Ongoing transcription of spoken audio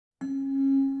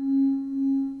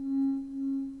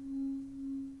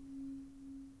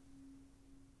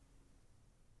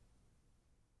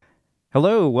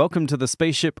Hello, welcome to the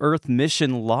Spaceship Earth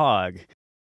mission log.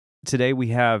 Today we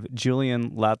have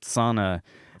Julian Lauzzana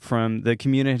from the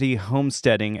Community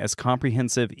Homesteading as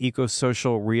Comprehensive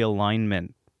Eco-Social Realignment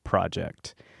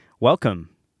Project. Welcome.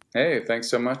 Hey, thanks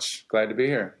so much. Glad to be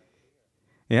here.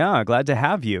 Yeah, glad to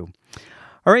have you.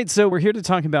 All right, so we're here to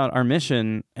talk about our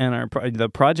mission and the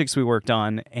projects we worked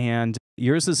on, and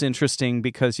yours is interesting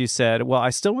because you said, well, I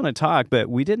still want to talk, but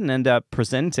we didn't end up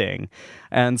presenting.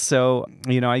 And so,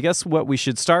 I guess what we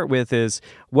should start with is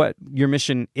what your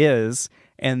mission is,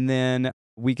 and then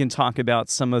we can talk about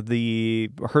some of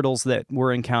the hurdles that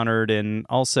were encountered, and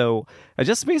also I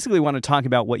just basically want to talk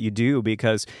about what you do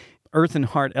because Earthen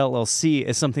Heart LLC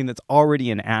is something that's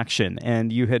already in action,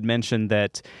 and you had mentioned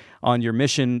that on your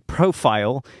mission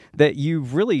profile that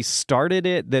you've really started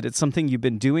it, that it's something you've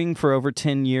been doing for over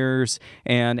 10 years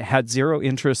and had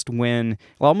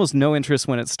almost no interest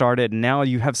when it started. And now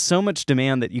you have so much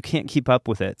demand that you can't keep up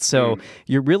with it. So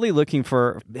you're really looking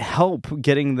for help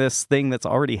getting this thing that's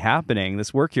already happening,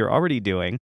 this work you're already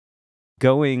doing,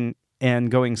 going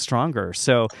stronger.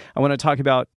 So I want to talk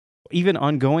about even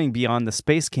ongoing beyond the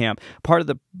space camp. Part of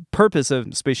the purpose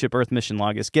of Spaceship Earth Mission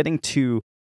Log is getting to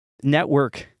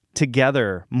network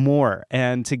together more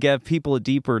and to give people a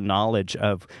deeper knowledge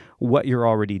of what you're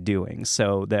already doing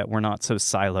so that we're not so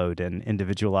siloed and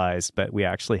individualized, but we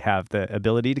actually have the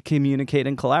ability to communicate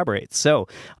and collaborate. So,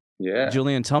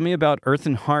 Julian, tell me about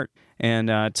Earthen Heart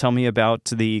and tell me about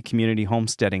the community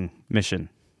homesteading mission.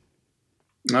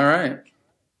 All right.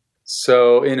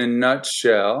 So in a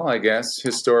nutshell, I guess,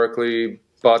 historically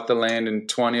bought the land in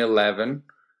 2011.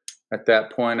 At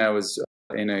that point, I was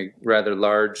in a rather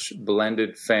large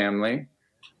blended family.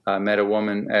 I met a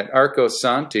woman at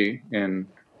Arcosanti in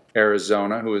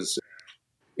Arizona who was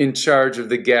in charge of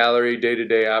the gallery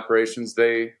day-to-day operations.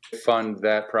 They fund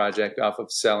that project off of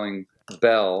selling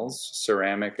bells,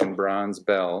 ceramic and bronze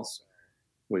bells,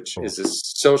 which is a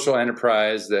social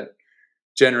enterprise that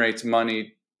generates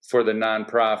money for the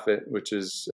nonprofit, which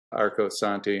is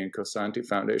Arcosanti and Cosanti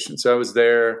Foundation. So I was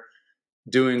there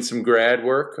doing some grad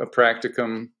work, a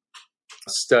practicum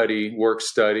work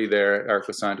study there at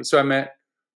Arcosanti. So I met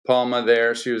Palma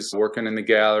there. She was working in the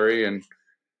gallery, and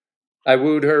I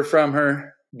wooed her from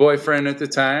her boyfriend at the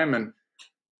time. And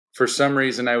for some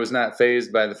reason, I was not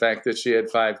fazed by the fact that she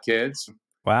had 5 kids.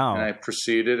 Wow. And I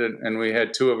proceeded, and we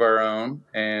had 2 of our own.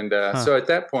 And so at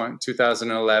that point,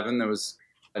 2011, there was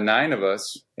 9 of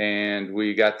us, and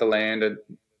we got the land. And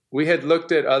we had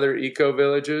looked at other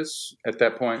eco-villages at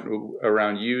that point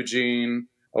around Eugene,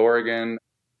 Oregon,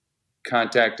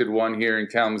 contacted one here in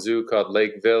Kalamazoo called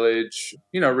Lake Village,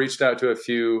 reached out to a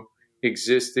few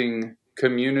existing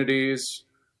communities.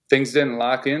 Things didn't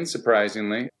lock in,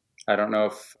 surprisingly. I don't know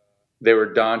if they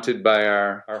were daunted by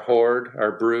our horde,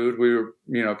 our brood. We were,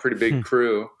 a pretty big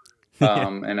crew.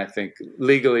 And I think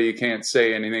legally you can't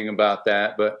say anything about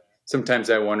that, but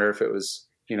sometimes I wonder if it was,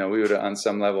 we would have on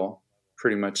some level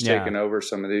pretty much taken over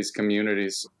some of these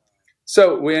communities.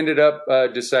 So we ended up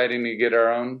deciding to get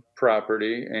our own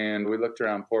property, and we looked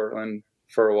around Portland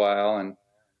for a while and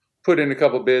put in a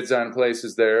couple bids on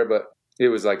places there, but it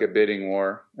was like a bidding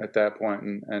war at that point,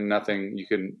 and nothing, you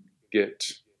couldn't get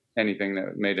anything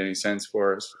that made any sense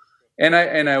for us. And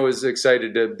I was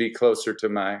excited to be closer to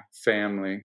my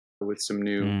family with some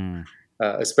new,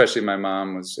 especially my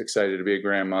mom was excited to be a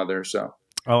grandmother. So,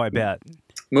 I bet.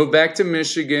 Moved back to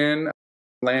Michigan.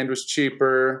 Land was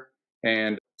cheaper,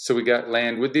 and so we got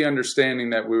land with the understanding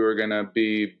that we were going to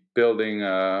be building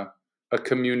a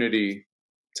community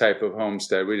type of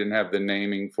homestead. We didn't have the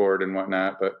naming for it and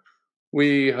whatnot, but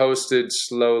we hosted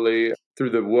slowly through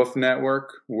the WOOF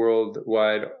network,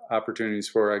 Worldwide Opportunities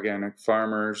for Organic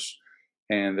Farmers,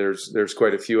 and there's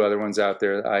quite a few other ones out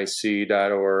there,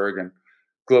 IC.org and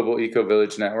Global Eco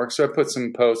Village Network. So I put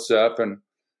some posts up, and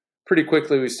pretty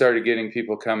quickly we started getting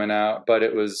people coming out, but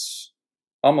it was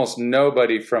almost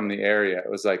nobody from the area.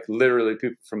 It was like literally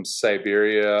people from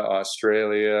Siberia,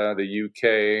 Australia, the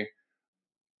UK,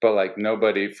 but like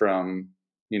nobody from,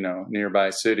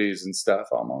 nearby cities and stuff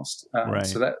almost. Right.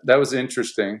 So that was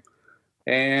interesting.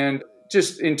 And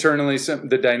just internally,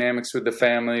 the dynamics with the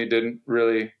family didn't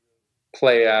really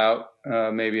play out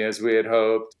maybe as we had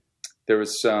hoped. There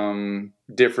was some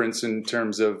difference in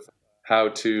terms of how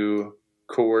to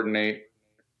coordinate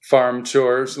farm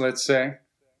chores, let's say.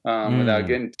 Without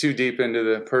getting too deep into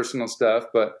the personal stuff,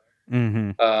 but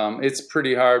it's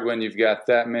pretty hard when you've got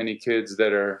that many kids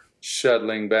that are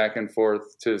shuttling back and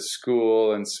forth to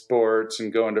school and sports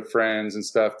and going to friends and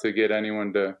stuff to get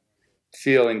anyone to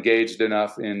feel engaged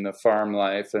enough in the farm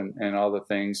life and all the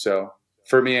things. So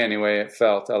for me anyway, it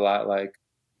felt a lot like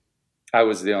I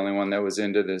was the only one that was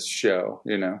into this show,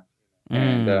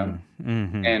 And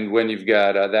Mm-hmm. and when you've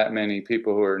got that many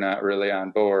people who are not really on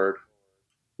board,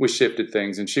 we shifted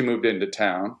things, and she moved into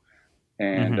town.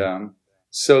 And Mm-hmm.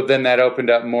 so then that opened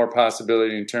up more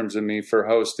possibility in terms of me for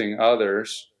hosting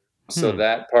others. So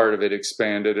that part of it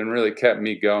expanded and really kept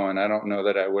me going. I don't know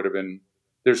that I would have been,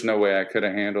 there's no way I could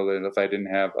have handled it if I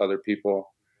didn't have other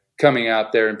people coming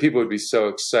out there, and people would be so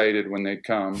excited when they'd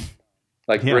come.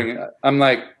 Like I'm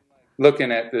like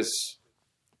looking at this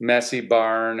messy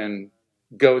barn and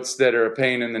goats that are a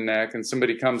pain in the neck, and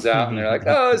somebody comes out and they're like,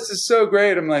 "Oh, this is so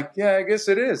great." I'm like, "Yeah, I guess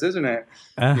it is, isn't it?"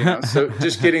 So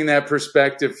just getting that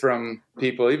perspective from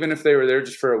people, even if they were there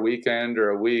just for a weekend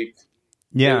or a week,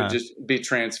 it would just be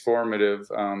transformative,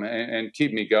 and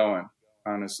keep me going,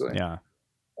 honestly.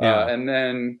 And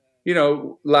then,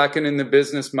 locking in the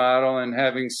business model and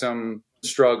having some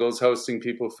struggles hosting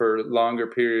people for longer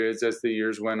periods as the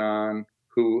years went on,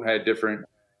 who had different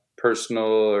personal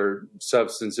or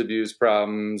substance abuse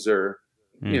problems, or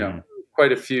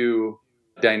quite a few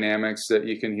dynamics that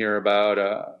you can hear about.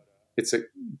 It's a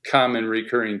common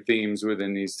recurring themes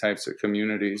within these types of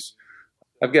communities.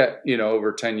 I've got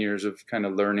over 10 years of kind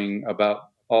of learning about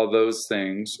all those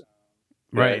things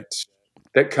that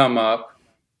come up.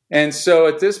 And so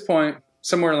at this point,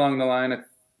 somewhere along the line, I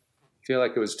feel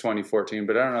like it was 2014,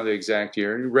 but I don't know the exact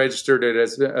year, and registered it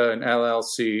as an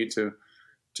LLC to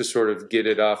sort of get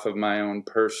it off of my own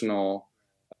personal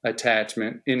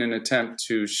attachment in an attempt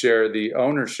to share the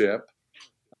ownership.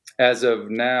 As of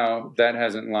now, that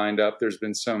hasn't lined up. There's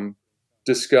been some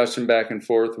discussion back and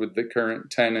forth with the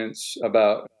current tenants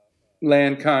about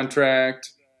land contract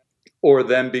or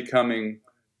them becoming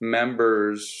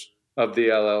members of the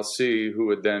LLC, who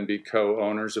would then be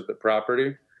co-owners of the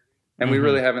property. And we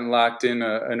really haven't locked in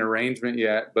an arrangement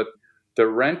yet, but the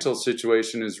rental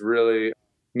situation is really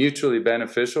mutually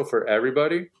beneficial for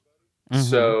everybody.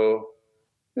 So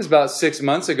it was about 6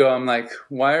 months ago. I'm like,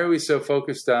 why are we so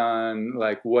focused on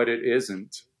like what it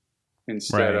isn't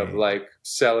instead of like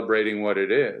celebrating what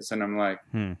it is? And I'm like,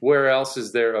 where else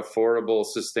is there affordable,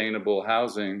 sustainable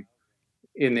housing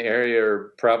in the area,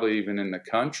 or probably even in the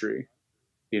country,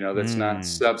 that's not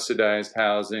subsidized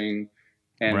housing?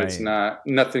 And it's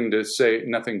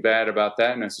nothing bad about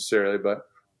that necessarily, but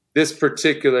this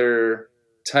particular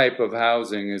type of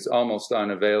housing is almost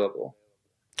unavailable.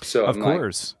 So of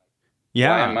course,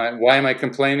 like, why am I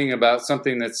complaining about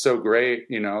something that's so great?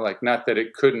 Like, not that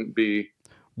it couldn't be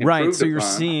improved So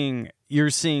upon.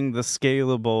 you're seeing the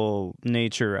scalable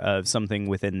nature of something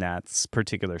within that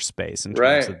particular space in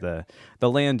terms of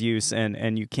the land use,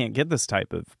 and you can't get this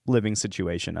type of living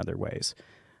situation other ways.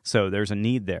 So there's a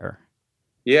need there.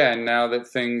 Yeah, and now that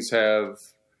things have,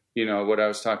 what I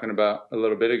was talking about a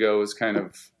little bit ago was kind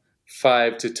of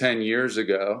 5 to 10 years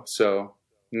ago. So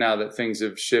now that things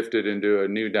have shifted into a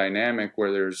new dynamic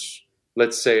where there's,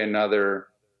 let's say, another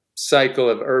cycle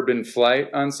of urban flight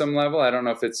on some level. I don't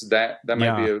know if it's that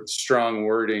might be a strong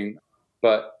wording,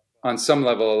 but on some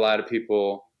level, a lot of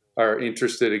people are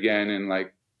interested again in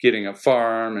like getting a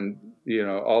farm, and,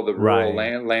 all the rural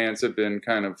lands have been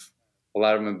a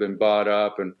lot of them have been bought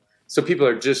up. And so people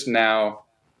are just now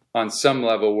on some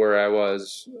level where I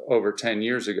was over 10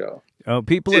 years ago. Oh,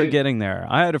 people are getting there.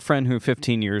 I had a friend who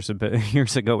 15 years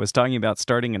ago was talking about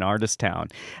starting an artist town,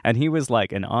 and he was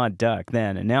like an odd duck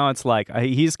then. And now it's like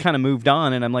he's kind of moved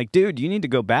on, and I'm like, dude, you need to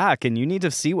go back and you need to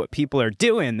see what people are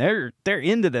doing. They're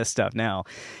into this stuff now.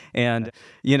 And,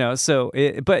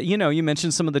 but you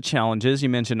mentioned some of the challenges. You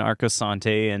mentioned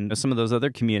Arcosanti and some of those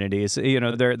other communities.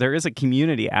 There is a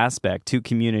community aspect to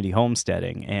community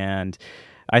homesteading, and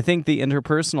I think the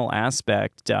interpersonal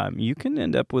aspect, you can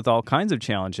end up with all kinds of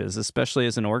challenges, especially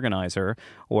as an organizer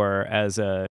or as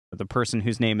the person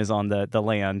whose name is on the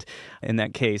land in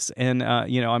that case. And,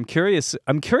 I'm curious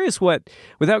what,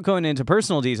 without going into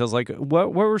personal details, like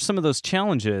what were some of those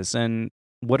challenges, and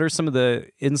what are some of the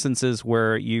instances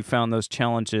where you found those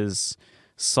challenges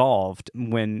solved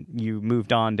when you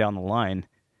moved on down the line?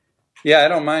 Yeah, I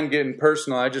don't mind getting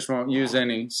personal. I just won't use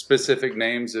any specific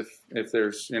names if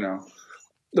there's,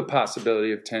 the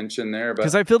possibility of tension there.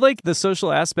 Because I feel like the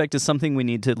social aspect is something we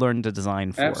need to learn to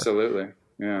design for. Absolutely,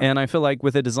 yeah. And I feel like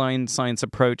with a design science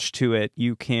approach to it,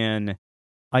 you can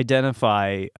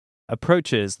identify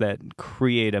approaches that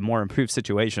create a more improved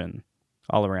situation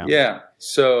all around. Yeah,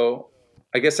 so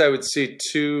I guess I would see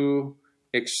two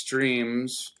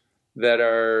extremes that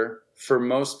are, for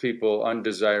most people,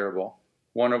 undesirable.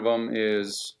 One of them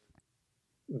is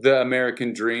the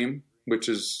American dream, which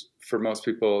is, for most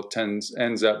people,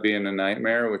 ends up being a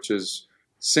nightmare, which is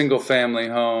single family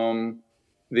home,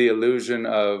 the illusion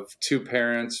of two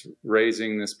parents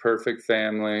raising this perfect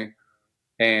family,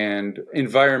 and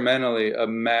environmentally a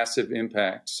massive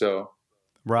impact. So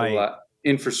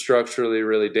infrastructurally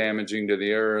really damaging to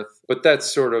the earth. But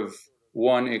that's sort of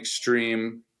one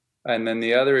extreme. And then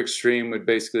the other extreme would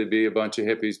basically be a bunch of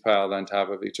hippies piled on top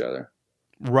of each other.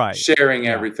 Right. Sharing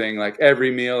everything. Like every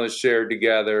meal is shared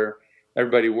together.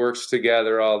 Everybody works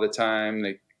together all the time.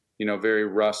 They, very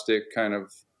rustic, kind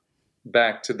of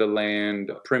back to the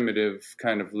land, primitive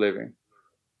kind of living.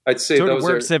 I'd say so those it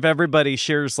works if everybody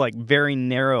shares like very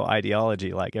narrow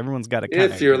ideology. Like everyone's got to kind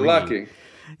of if you're lucky.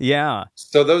 Yeah.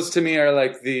 So those to me are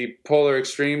like the polar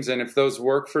extremes. And if those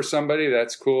work for somebody,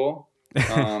 that's cool.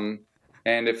 And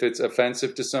if it's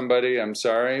offensive to somebody, I'm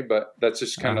sorry, but that's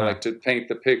just kind of like to paint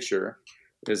the picture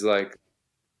is like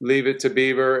leave it to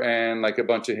Beaver and like a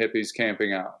bunch of hippies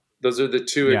camping out. Those are the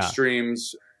two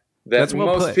extremes that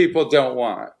most people don't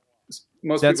want.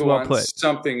 Most people want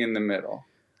something in the middle.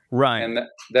 Right. And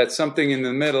that something in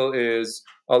the middle is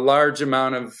a large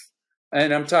amount of,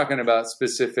 and I'm talking about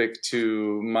specific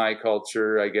to my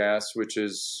culture, I guess, which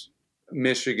is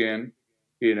Michigan,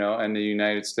 and the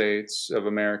United States of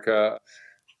America.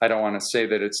 I don't want to say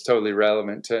that it's totally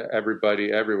relevant to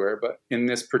everybody everywhere, but in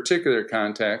this particular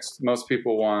context, most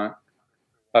people want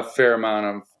a fair amount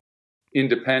of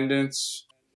independence,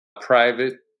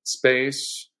 private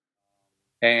space,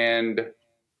 and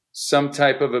some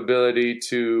type of ability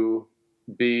to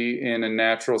be in a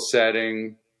natural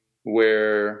setting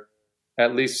where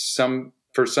at least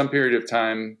for some period of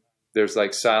time, there's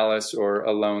like solace or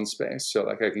alone space. So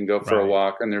like I can go for a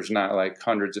walk and there's not like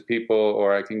hundreds of people,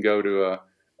 or I can go to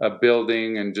a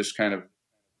building and just kind of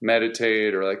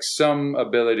meditate, or like some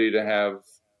ability to have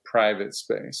private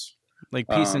space. Like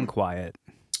peace and quiet.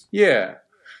 Yeah.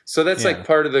 So that's like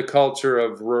part of the culture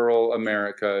of rural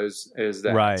America is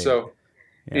that. Right. So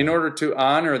in order to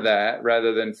honor that,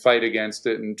 rather than fight against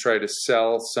it and try to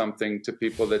sell something to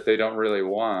people that they don't really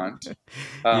want,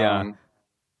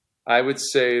 I would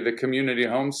say the community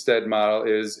homestead model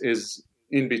is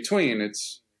in between.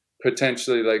 It's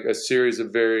potentially like a series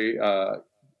of very,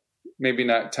 maybe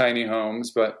not tiny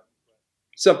homes, but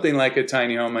something like a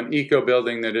tiny home, an eco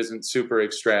building that isn't super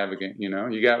extravagant.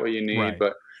 You got what you need,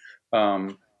 but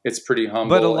it's pretty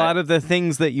humble. But a lot of the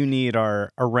things that you need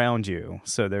are around you.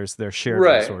 So there's shared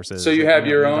resources. So you have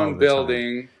your own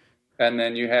building, and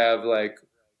then you have like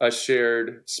a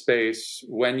shared space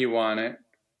when you want it,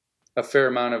 a fair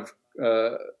amount of,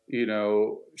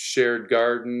 shared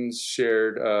gardens,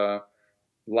 shared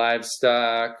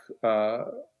livestock,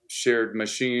 shared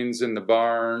machines in the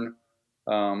barn,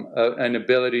 an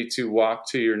ability to walk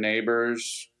to your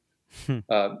neighbors,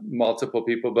 multiple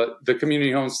people. But the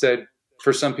community homestead,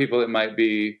 for some people, it might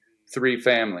be 3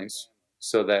 families,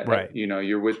 so that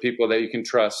you're with people that you can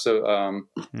trust. So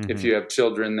if you have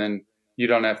children, then you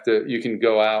don't have to. You can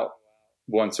go out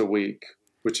once a week,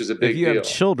 which is a big deal. If you have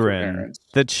children,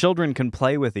 the children can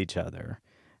play with each other,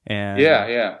 and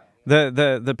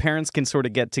the parents can sort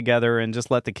of get together and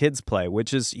just let the kids play,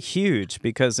 which is huge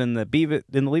because in the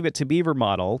Leave It to Beaver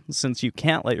model, since you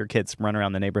can't let your kids run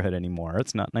around the neighborhood anymore,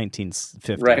 it's not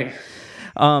 1950. Right.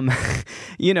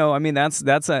 You're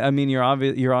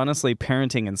honestly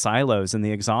parenting in silos, and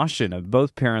the exhaustion of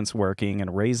both parents working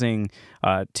and raising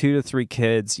 2 to 3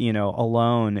 kids,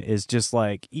 alone is just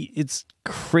like, it's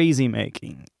crazy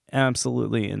making,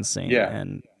 absolutely insane. Yeah.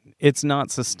 And it's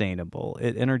not sustainable.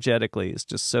 It energetically is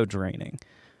just so draining.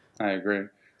 I agree.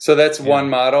 So that's one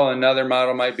model. Another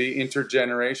model might be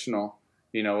intergenerational.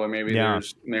 Where maybe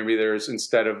there's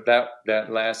instead of that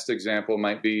last example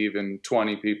might be even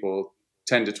 20 people,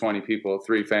 10 to 20 people,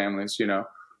 3 families. The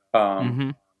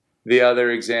other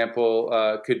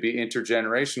example could be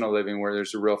intergenerational living, where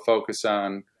there's a real focus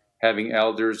on having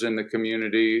elders in the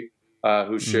community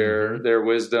who share their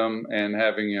wisdom, and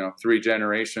having 3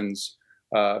 generations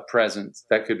present.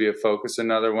 That could be a focus.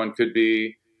 Another one could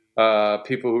be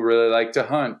people who really like to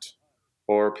hunt,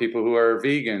 or people who are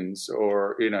vegans,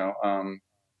 or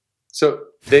so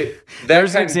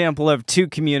there's an example of 2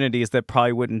 communities that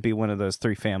probably wouldn't be one of those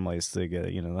 3 families together.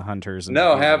 The hunters. And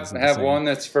have one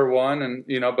that's for one, and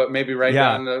but maybe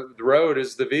down the road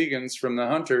is the vegans from the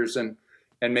hunters, and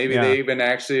maybe they even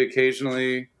actually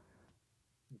occasionally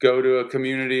go to a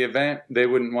community event. They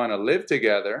wouldn't want to live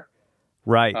together.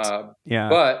 Right.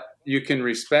 But you can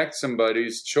respect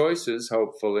somebody's choices,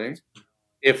 hopefully,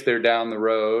 if they're down the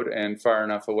road and far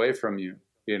enough away from you,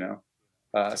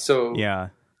 I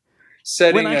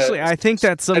think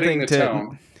that's something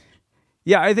to.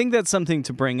 Yeah, I think that's something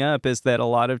to bring up, is that a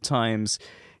lot of times,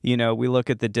 we look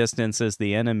at the distance as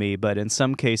the enemy, but in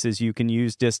some cases you can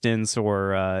use distance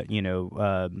or,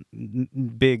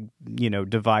 big,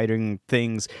 dividing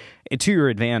things to your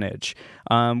advantage.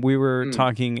 We were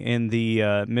talking in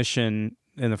the mission.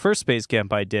 In the first space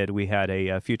camp I did, we had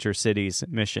a future cities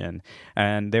mission,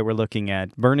 and they were looking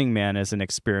at Burning Man as an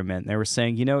experiment. They were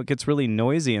saying, it gets really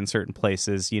noisy in certain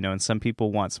places, and some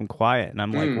people want some quiet. And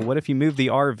I'm like, well, what if you move the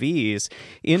RVs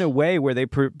in a way where they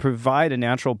provide a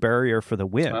natural barrier for the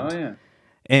wind? Oh, yeah.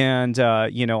 And,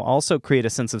 also create a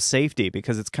sense of safety,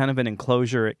 because it's kind of an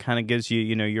enclosure. It kind of gives you,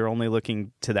 you're only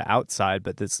looking to the outside,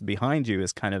 but this behind you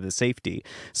is kind of the safety.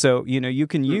 So, you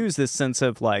can use this sense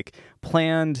of like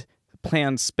planned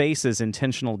spaces,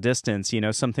 intentional distance,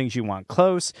 some things you want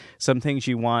close, some things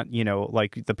you want,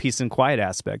 like the peace and quiet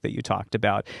aspect that you talked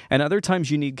about. And other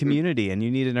times you need community and you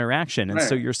need interaction. And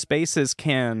so your spaces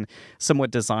can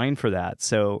somewhat design for that.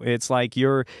 So it's like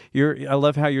I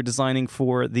love how you're designing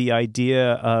for the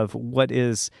idea of what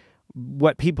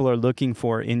people are looking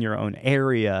for in your own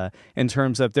area, in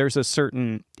terms of there's a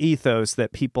certain ethos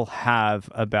that people have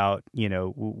about,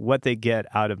 what they get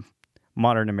out of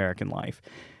modern American life.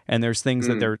 And there's things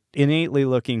that they're innately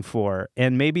looking for,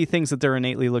 and maybe things that they're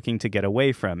innately looking to get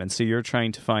away from. And so you're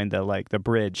trying to find the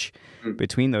bridge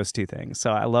between those two things.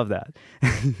 So I love that.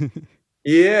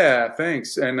 Yeah,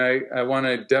 thanks. And I want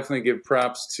to definitely give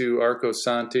props to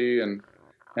Arcosanti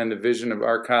and the vision of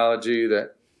Archology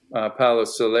that Paolo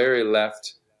Soleri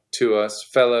left to us.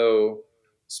 Fellow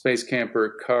space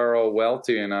camper Carl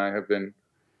Welty and I have been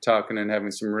talking and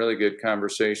having some really good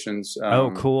conversations.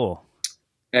 Oh, cool.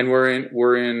 And we're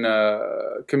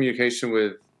in communication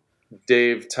with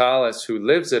Dave Tallis, who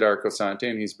lives at Arcosanti,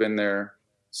 and he's been there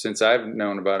since I've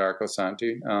known about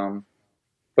Arcosanti.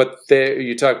 But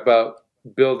you talk about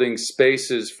building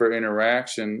spaces for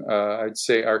interaction. I'd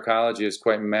say Archology is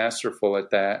quite masterful at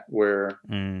that, where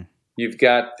you've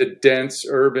got the dense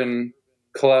urban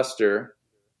cluster.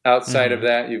 Outside of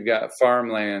that, you've got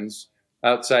farmlands.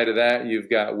 Outside of that, you've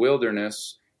got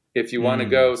wilderness. If you want to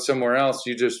go somewhere else,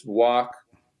 you just walk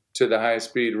to the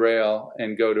high-speed rail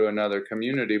and go to another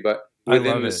community. But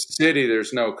within the city,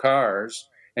 there's no cars,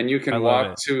 and you can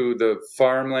walk to the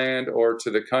farmland or to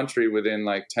the country within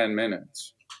like 10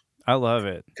 minutes. I love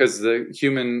it. Because the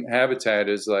human habitat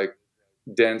is like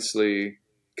densely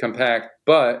compact,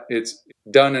 but it's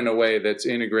done in a way that's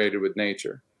integrated with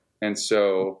nature. And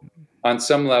so on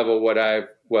some level,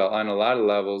 on a lot of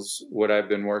levels, what I've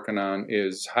been working on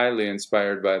is highly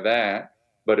inspired by that,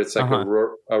 but it's like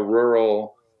a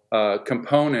rural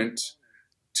component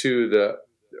to the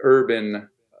urban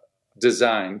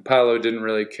design. Paolo didn't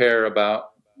really care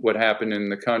about what happened in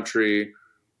the country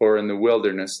or in the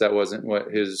wilderness. That wasn't what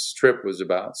his trip was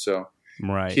about. So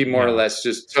he more or less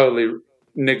just totally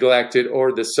neglected,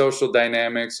 or the social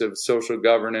dynamics of social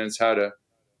governance, how to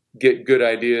get good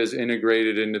ideas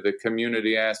integrated into the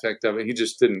community aspect of it. He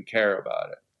just didn't care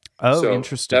about it. Oh, so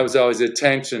interesting. That was always a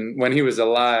tension when he was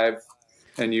alive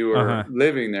and you were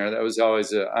living there. That was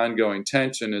always an ongoing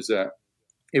tension, is that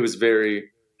it was very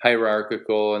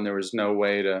hierarchical and there was no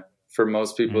way for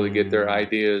most people to get their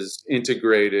ideas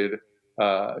integrated.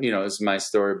 It's my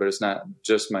story, but it's not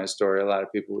just my story. A lot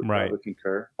of people would probably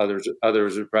concur. Others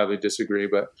would probably disagree,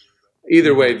 but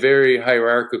either way, very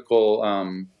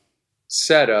hierarchical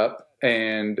setup.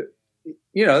 And,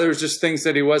 there was just things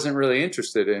that he wasn't really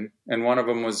interested in. And one of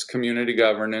them was community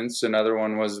governance. Another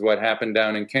one was what happened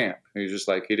down in camp. He was just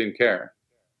like, he didn't care.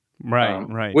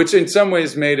 Right. Which in some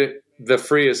ways made it the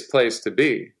freest place to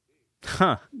be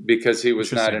because he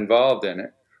was not involved in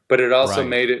it. But it also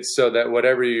made it so that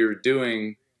whatever you're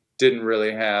doing didn't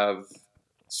really have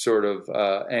sort of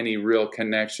any real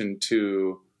connection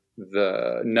to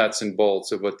the nuts and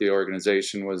bolts of what the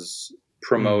organization was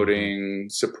promoting,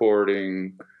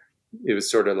 supporting. It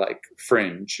was sort of like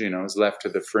fringe, it was left to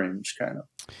the fringe kind of.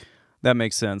 That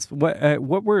makes sense.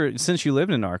 Since you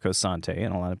lived in Arcosanti,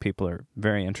 and a lot of people are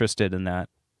very interested in that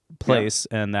place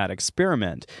and that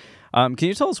experiment, can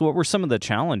you tell us what were some of the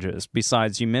challenges?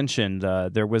 Besides, you mentioned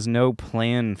there was no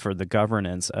plan for the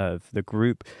governance of the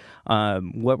group.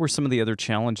 What were some of the other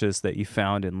challenges that you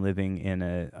found in living in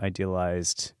an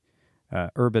idealized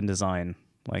urban design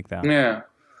like that? Yeah.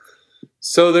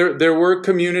 So there were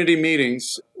community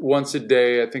meetings once a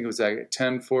day. I think it was like at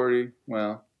 10:40.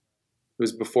 Well, it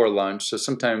was before lunch. So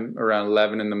sometime around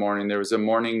 11 in the morning, there was a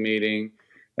morning meeting.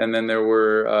 And then there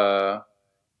were a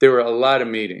lot of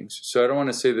meetings. So I don't want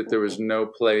to say that there was no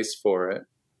place for it.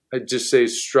 I'd just say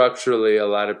structurally, a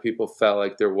lot of people felt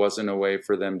like there wasn't a way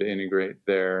for them to integrate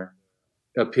their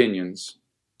opinions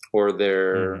or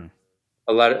their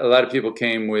a lot of people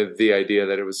came with the idea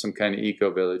that it was some kind of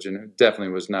eco village, and it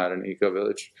definitely was not an eco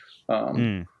village.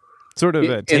 Sort of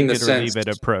a take it or leave it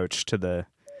approach to the,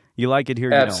 you like it here,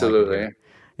 you absolutely. don't like it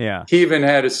here. Yeah. He even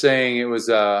had a saying. It was,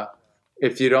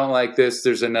 if you don't like this,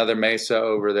 there's another mesa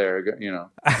over there, you know,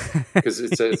 because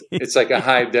it's like a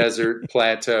high desert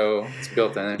plateau. It's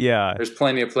built in it. Yeah. There's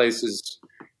plenty of places.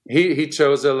 He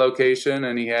chose a location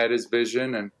and he had his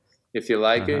vision, and if you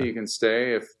like it, you can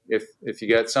stay. If you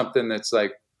got something that's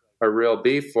like a real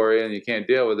beef for you and you can't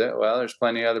deal with it, well, there's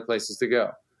plenty of other places to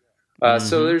go.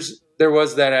 So there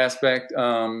was that aspect.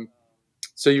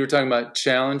 So you were talking about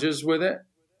challenges with it?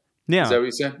 Yeah. Is that what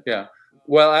you said? Yeah.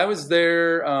 Well, I was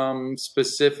there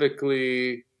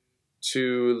specifically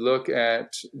to look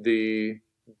at the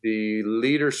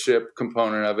leadership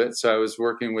component of it. So I was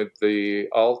working with the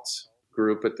alt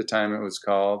group at the time. It was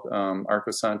called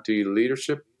Arcosanti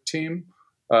leadership team.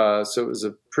 So it was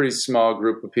a pretty small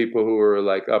group of people who were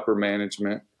like upper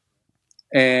management,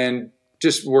 and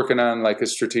just working on like a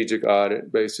strategic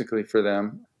audit basically for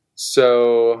them.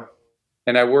 So,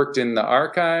 and I worked in the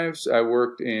archives. I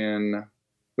worked in,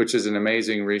 which is an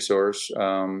amazing resource.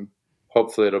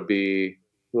 Hopefully it'll be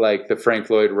like the Frank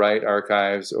Lloyd Wright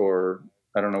archives, or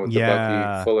I don't know what the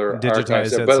Bucky Fuller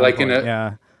archives are, but like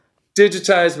point.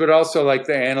 Digitized, but also like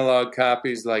the analog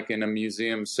copies, like in a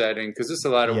museum setting, because it's a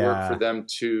lot of work for them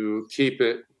to keep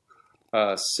it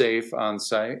safe on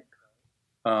site.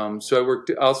 So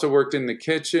I also worked in the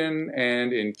kitchen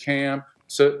and in camp.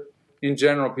 So in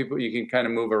general, people, you can kind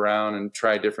of move around and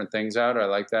try different things out. I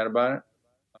like that about it.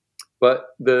 But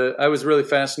I was really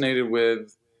fascinated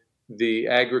with the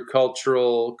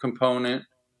agricultural component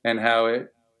and how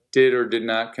it did or did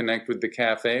not connect with the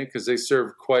cafe, because they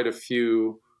serve quite a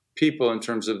few people in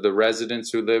terms of the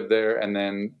residents who live there, and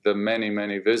then the many,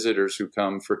 many visitors who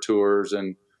come for tours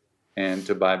and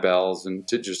to buy bells and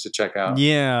to check out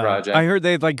the project. I heard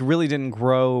they like really didn't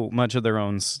grow much of their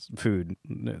own food.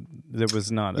 There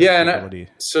was not ability.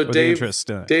 So Dave,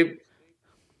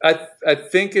 I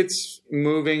think it's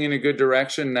moving in a good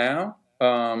direction now.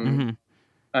 And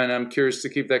I'm curious to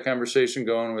keep that conversation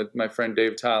going with my friend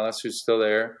Dave Tallis, who's still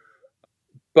there.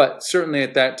 But certainly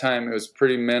at that time, it was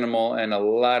pretty minimal and a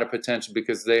lot of potential,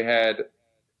 because they had,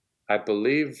 I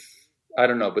believe, I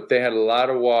don't know, but they had a lot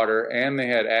of water and they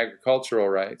had agricultural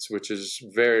rights, which is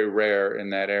very rare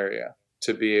in that area,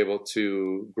 to be able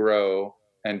to grow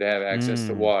and to have access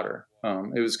to water.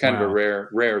 It was kind of a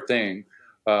rare thing.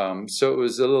 So it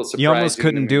was a little surprising. You almost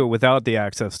couldn't do it without the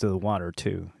access to the water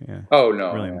too. Yeah. Oh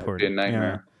no, really important. It'd be a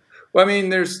nightmare. Well, I mean,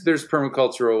 there's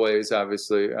permacultural ways,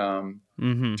 obviously,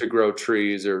 to grow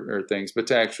trees or things, but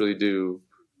to actually do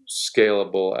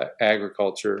scalable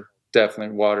agriculture,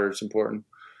 definitely water is important.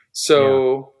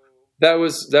 So that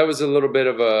was a little bit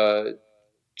of a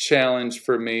challenge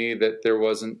for me, that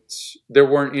there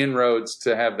weren't inroads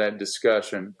to have that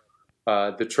discussion.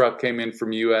 The truck came in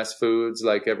from U.S. Foods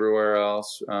like everywhere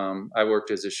else. I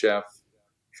worked as a chef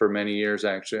for many years,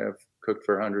 actually. I've cooked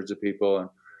for hundreds of people. And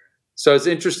so I was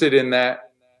interested in that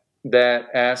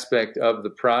aspect of the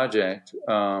project,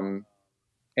 and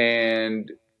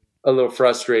a little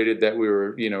frustrated that we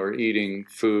were eating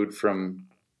food from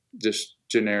just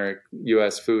generic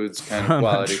U.S. Foods kind of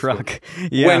quality truck.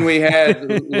 When we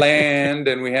had land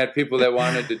and we had people that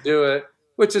wanted to do it,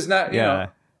 which is not,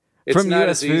 it's from not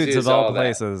U.S. Foods of all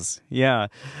places. That. Yeah.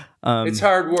 It's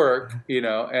hard work,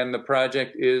 and the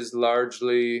project is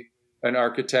largely an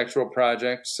architectural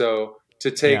project. So to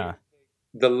take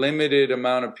the limited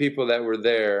amount of people that were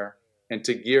there and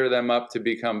to gear them up to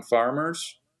become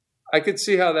farmers, I could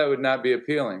see how that would not be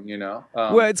appeling,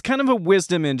 well, it's kind of a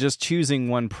wisdom in just choosing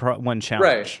one challenge,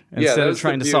 right? Instead of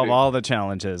trying to solve all the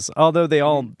challenges. Although they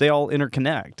all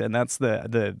interconnect, and that's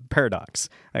the paradox,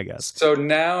 I guess. So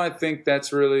now I think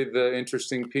that's really the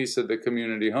interesting piece of the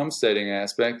community homesteading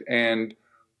aspect, and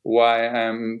why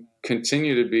I'm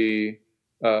continue to be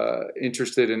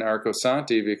interested in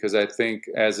Arcosanti, because I think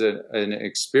as an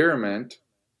experiment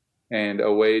and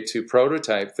a way to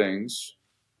prototype things,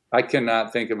 I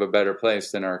cannot think of a better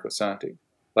place than Arcosanti.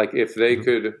 Like if they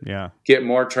could get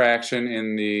more traction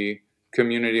in the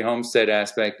community homestead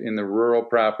aspect in the rural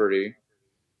property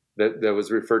that was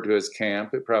referred to as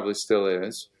camp, it probably still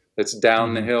is, that's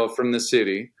down the hill from the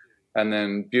city, and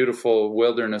then beautiful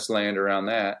wilderness land around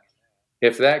that.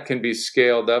 If that can be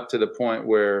scaled up to the point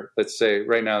where, let's say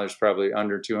right now there's probably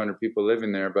under 200 people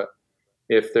living there, but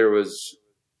if there was,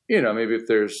 maybe if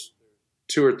there's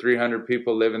 200 or 300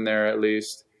 people living there at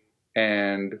least,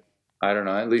 and I don't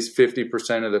know, at least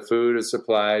 50% of the food is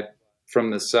supplied from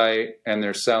the site, and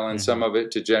they're selling some of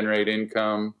it to generate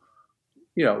income,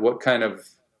 what kind of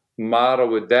model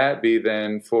would that be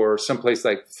then for someplace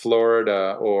like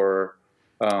Florida or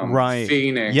Right.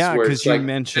 Phoenix, Yeah, where because it's you like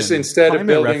mentioned just instead of climate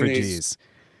building refugees.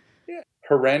 these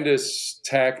horrendous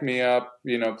tack me up,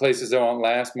 places that won't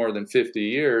last more than 50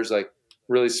 years, like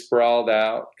really sprawled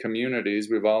out communities.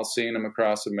 We've all seen them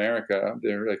across America.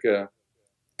 They're like a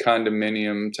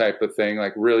condominium type of thing,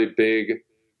 like really big.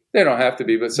 They don't have to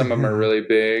be, but some of them are really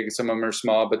big, some of them are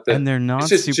small, but And they're not it's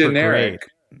just super generic. great.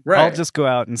 Right. I'll just go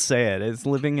out and say it. It's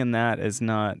living in that is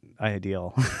not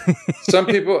ideal. Some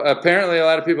people, apparently a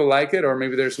lot of people like it, or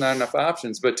maybe there's not enough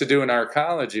options, but to do an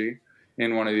arcology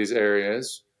in one of these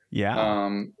areas,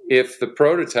 if the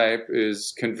prototype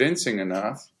is convincing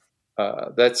enough,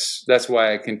 that's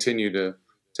why I continue to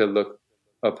look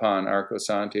upon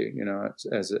Arcosanti,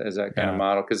 as that kind of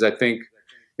model, because I think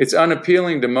it's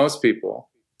unappealing to most people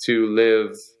to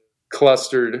live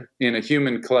clustered in a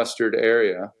human clustered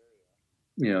area,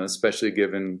 especially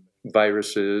given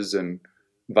viruses and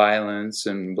violence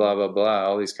and blah, blah, blah,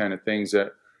 all these kind of things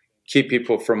that keep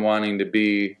people from wanting to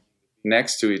be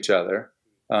next to each other.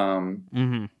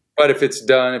 But if it's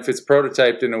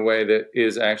prototyped in a way that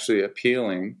is actually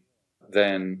appealing,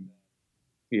 then,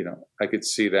 I could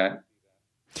see that.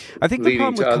 I think the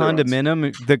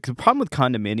problem with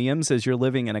condominiums is you're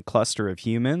living in a cluster of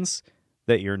humans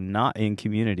that you're not in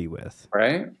community with.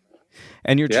 Right.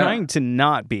 And you're trying to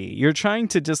not be. You're trying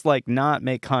to just not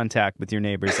make contact with your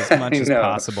neighbors as much as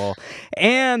possible.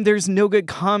 And there's no good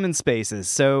common spaces.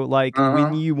 So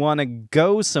when you want to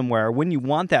go somewhere, when you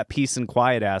want that peace and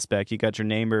quiet aspect, you got your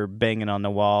neighbor banging on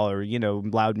the wall or,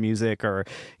 loud music or,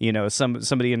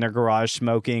 somebody in their garage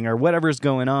smoking or whatever's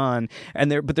going on.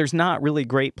 But there's not really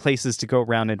great places to go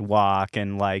around and walk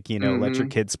and let your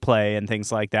kids play and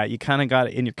things like that. You kind of got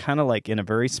it, and you're kind of in a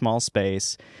very small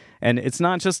space. And it's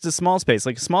not just a small space.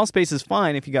 A small space is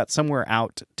fine if you got somewhere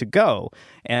out to go.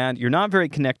 And you're not very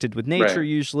connected with nature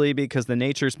usually because the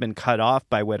nature's been cut off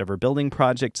by whatever building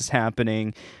project is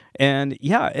happening. And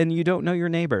and you don't know your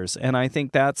neighbors. And I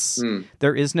think that's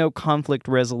there is no conflict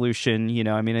resolution.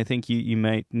 I think you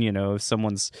might, if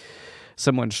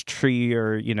someone's tree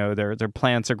or their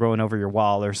plants are growing over your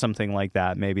wall or something like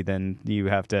that, maybe then you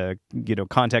have to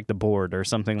contact the board or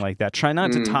something like that. Try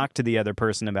not to talk to the other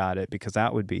person about it, because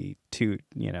that would be too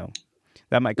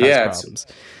that might cause problems.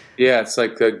 It's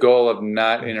like the goal of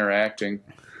not interacting.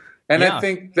 And I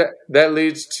think that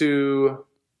leads to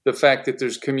the fact that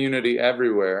there's community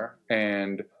everywhere,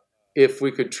 and if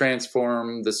we could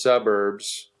transform the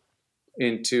suburbs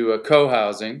into a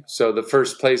co-housing, so the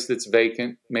first place that's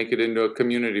vacant, make it into a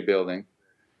community building,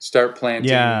 start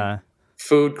planting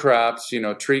food crops,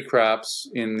 tree crops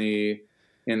in the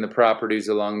properties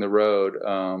along the road.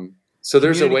 So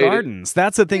there's community a way gardens.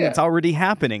 That's a thing that's already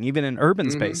happening, even in urban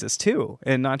spaces too,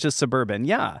 and not just suburban.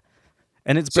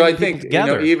 And it's so I think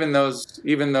together. Even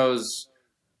those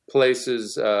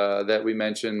places that we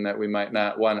mentioned that we might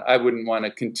not want, I wouldn't want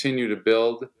to continue to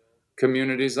build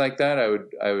communities like that.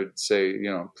 I would say,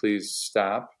 please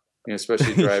stop,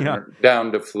 especially driving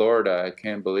down to Florida. I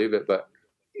can't believe it, but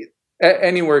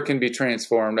anywhere can be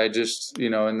transformed. I just,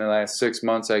 in the last 6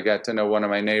 months, I got to know one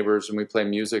of my neighbors, and we play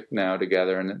music now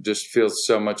together, and it just feels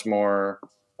so much more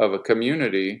of a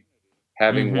community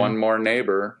having one more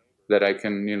neighbor that I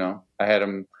can,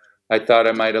 I thought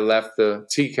I might have left the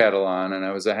tea kettle on, and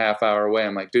I was a half hour away.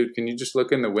 I'm like, dude, can you just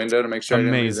look in the window to make sure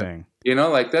Amazing. I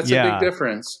didn't leave it? That's a big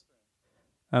difference.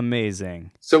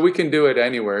 Amazing. So we can do it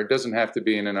anywhere. It doesn't have to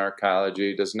be in an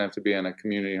arcology. It doesn't have to be in a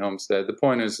community homestead. The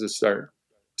point is to start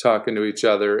talking to each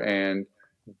other and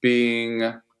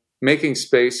making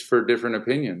space for different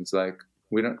opinions.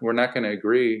 We're not going to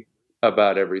agree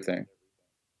about everything.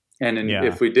 And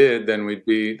if we did, then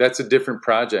that's a different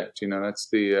project. That's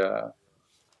the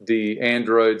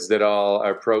androids that all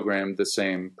are programmed the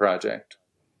same project.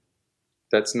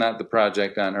 That's not the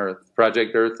project on Earth.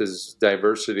 Project Earth is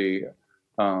diversity.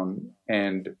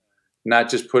 And not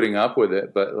just putting up with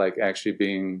it, but actually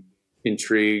being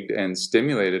intrigued and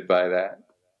stimulated by that.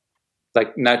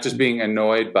 Not just being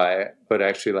annoyed by it, but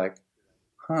actually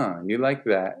you like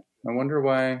that. I wonder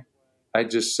why I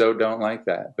just so don't like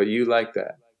that, but you like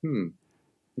that.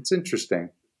 It's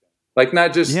interesting.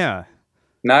 Not just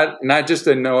not just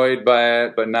annoyed by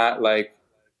it, but not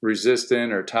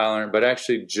resistant or tolerant, but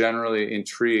actually generally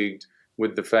intrigued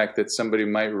with the fact that somebody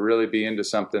might really be into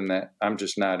something that I'm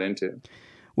just not into.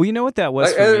 Well, you know what that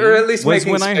was for me? Or at least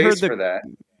making space for that.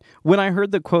 When I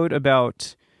heard the quote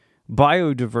about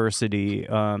biodiversity,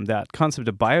 that concept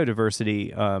of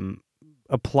biodiversity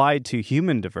applied to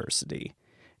human diversity,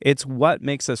 it's what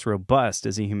makes us robust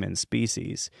as a human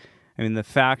species. I mean, the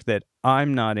fact that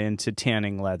I'm not into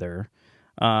tanning leather,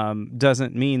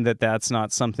 doesn't mean that that's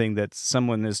not something that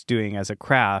someone is doing as a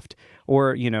craft,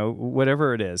 or, you know,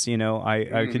 whatever it is. You know,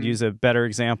 I could use a better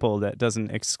example that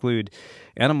doesn't exclude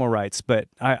animal rights, but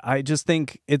I just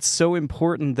think it's so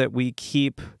important that we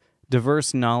keep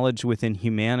diverse knowledge within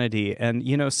humanity. And,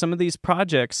 you know, some of these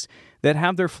projects that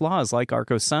have their flaws, like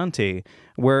Arcosanti,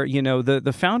 where, you know,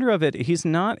 the founder of it, he's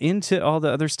not into all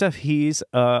the other stuff. He's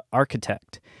an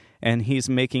architect, and he's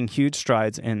making huge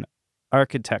strides in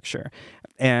architecture.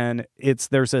 And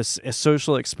there's a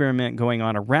social experiment going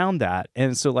on around that.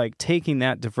 And so, like, taking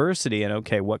that diversity and,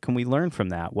 okay, what can we learn from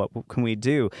that? What can we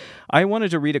do? I wanted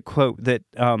to read a quote that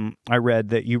I read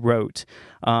that you wrote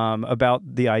about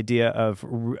the idea of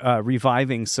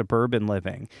reviving suburban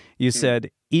living. You said,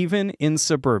 even in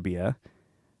suburbia,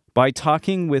 by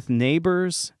talking with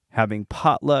neighbors, having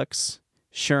potlucks,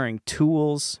 sharing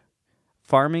tools,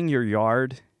 farming your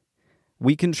yard,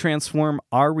 we can transform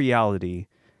our reality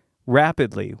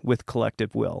rapidly with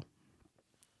collective will.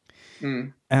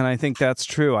 And I think that's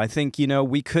true. I think, you know,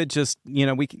 we could just, you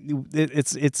know,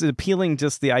 it's appealing,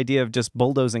 just the idea of just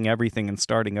bulldozing everything and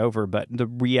starting over. But the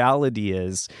reality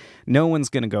is no one's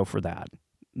going to go for that.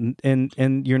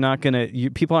 And you're not going to,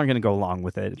 people aren't going to go along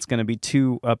with it. It's going to be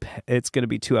too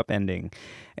upending.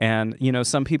 And, you know,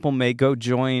 some people may go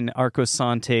join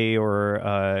Arcosanti or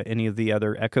any of the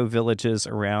other eco villages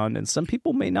around, and some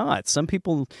people may not. Some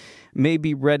people may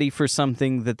be ready for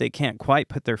something that they can't quite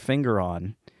put their finger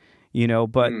on. You know,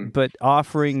 but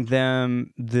offering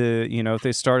them you know, if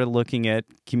they started looking at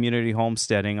community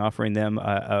homesteading, offering them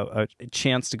a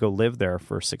chance to go live there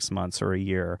for 6 months or a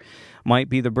year might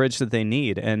be the bridge that they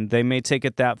need. And they may take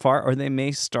it that far, or they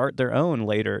may start their own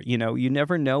later. You know, you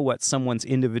never know what someone's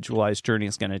individualized journey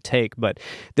is going to take, but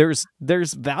there's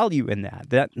value in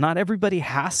that not everybody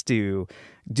has to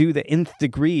do the nth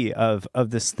degree of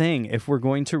this thing. If we're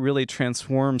going to really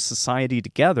transform society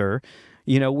together,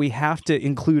 you know, we have to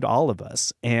include all of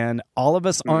us, and all of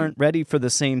us aren't ready for the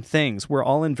same things. We're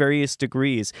all in various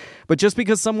degrees. But just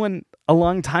because someone a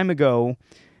long time ago,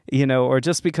 you know, or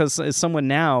just because someone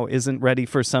now isn't ready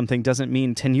for something doesn't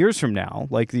mean 10 years from now,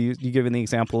 like you given the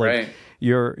example of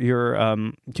your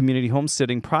community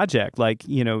homesteading project. Like,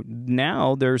 you know,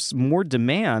 now there's more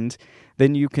demand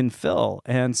than you can fill.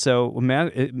 And so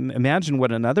imagine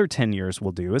what another 10 years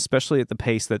will do, especially at the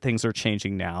pace that things are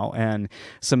changing now, and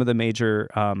some of the major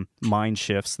mind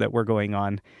shifts that we're going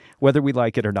on, whether we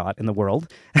like it or not, in the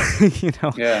world. You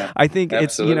know, I think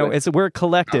absolutely. We're a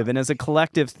collective, and as a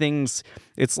collective,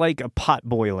 it's like a pot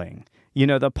boiling. You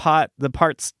know, the part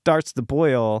starts to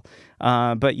boil,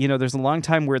 but, you know, there's a long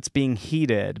time where it's being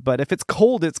heated. But if it's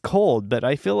cold, it's cold. But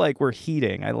I feel like we're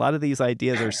heating. A lot of these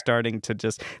ideas are starting to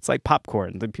it's like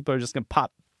popcorn. The people are just going to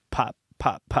pop, pop,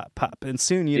 pop, pop, pop. And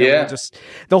soon, you know,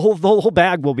 the whole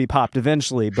bag will be popped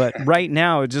eventually. But right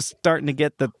now, it's just starting to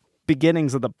get the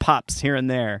beginnings of the pops here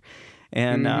and there.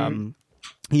 And,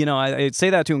 you know, I say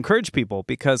that to encourage people,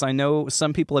 because I know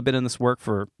some people have been in this work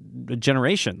for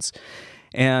generations.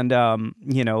 And,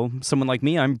 you know, someone like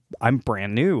me, I'm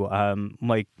brand new.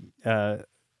 I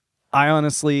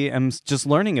honestly am just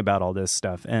learning about all this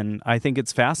stuff, and I think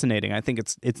it's fascinating. I think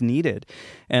it's needed.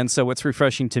 And so what's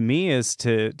refreshing to me is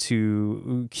to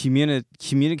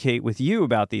communicate with you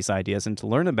about these ideas, and to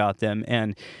learn about them,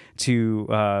 and to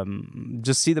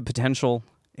just see the potential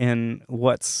in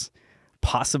what's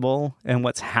possible and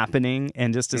what's happening,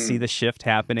 and just to see the shift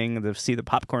happening, to see the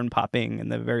popcorn popping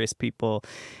and the various people.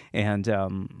 And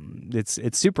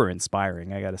it's super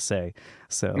inspiring, I gotta say.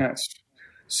 So yes.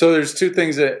 So there's two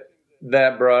things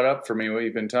that brought up for me what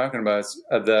you've been talking about. Is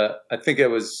I think it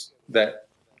was that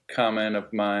comment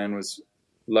of mine was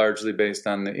largely based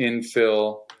on the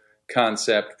infill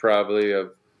concept, probably,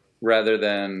 of rather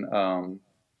than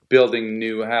building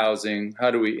new housing,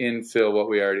 how do we infill what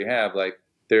we already have? Like,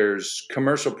 there's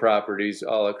commercial properties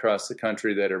all across the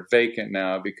country that are vacant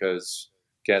now, because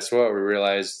guess what? We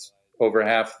realized over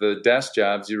half the desk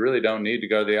jobs, you really don't need to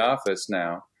go to the office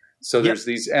now. So there's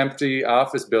these empty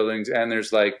office buildings, and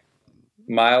there's like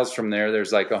miles from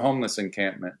there's like a homeless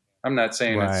encampment. I'm not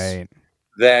saying it's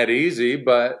that easy,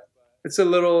 but it's a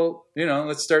little, you know,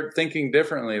 let's start thinking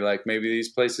differently. Like, maybe these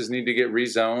places need to get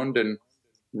rezoned and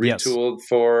retooled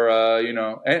for, you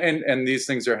know, and these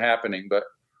things are happening. But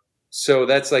so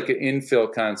that's like an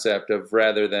infill concept of,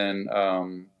 rather than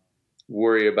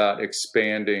worry about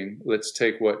expanding, let's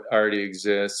take what already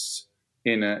exists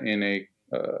in a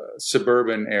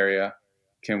suburban area.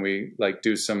 Can we like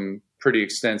do some pretty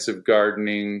extensive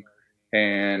gardening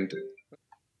and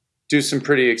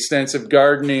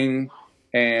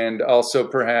also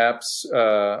perhaps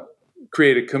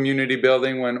create a community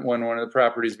building when one of the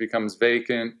properties becomes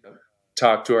vacant,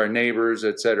 talk to our neighbors,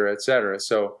 et cetera, et cetera.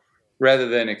 So rather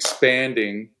than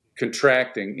expanding,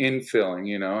 contracting,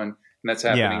 infilling, and that's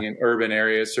happening in urban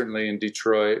areas, certainly in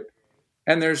Detroit.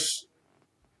 And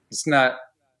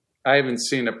I haven't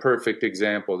seen a perfect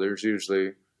example. There's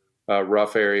usually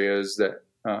rough areas that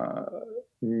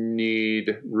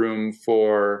need room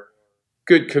for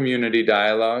good community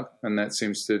dialogue, and that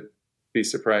seems to be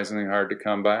surprisingly hard to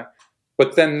come by.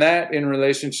 But then that in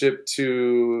relationship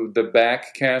to the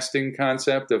back casting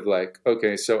concept of like,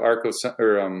 okay, so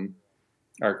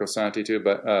Arcosanti too,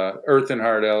 but Earthen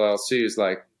Heart LLC is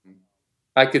like,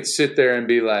 I could sit there and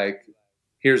be like,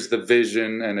 here's the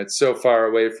vision, and it's so far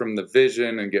away from the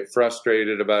vision and get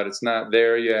frustrated about it's not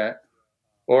there yet.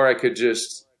 Or I could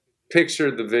just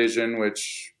picture the vision,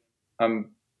 which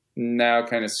I'm now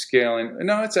kind of scaling.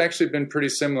 No, it's actually been pretty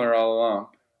similar all along.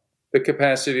 The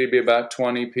capacity to be about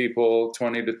 20 people,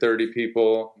 20 to 30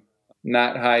 people,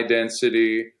 not high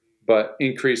density, but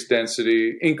increased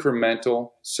density,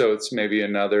 incremental. So it's maybe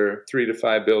another 3 to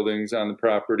 5 buildings on the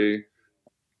property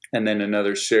and then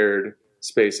another shared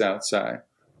space outside.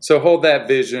 So hold that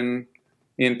vision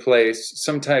in place,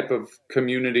 some type of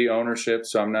community ownership.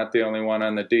 So I'm not the only one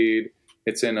on the deed.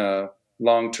 It's in a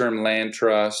long-term land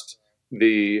trust.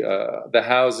 The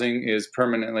housing is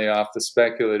permanently off the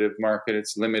speculative market.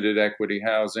 It's limited equity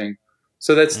housing.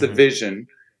 So that's the vision.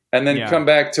 And then come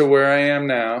back to where I am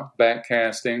now, back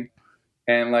casting,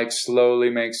 and like slowly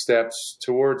make steps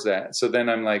towards that. So then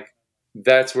I'm like,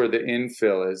 that's where the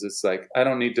infill is. It's like, I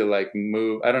don't need to like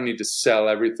move. I don't need to sell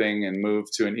everything and move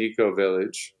to an eco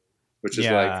village, which is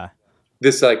like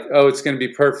this, like, oh, it's going to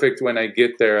be perfect when I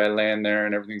get there. I land there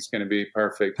and everything's going to be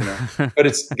perfect,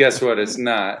 but guess what? It's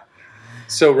not.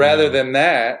 So rather than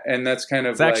that, and that's kind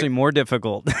of it's actually more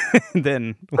difficult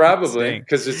than probably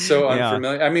because it's so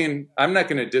unfamiliar. I mean, I'm not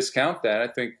going to discount that. I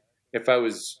think if I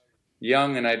was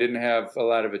young and I didn't have a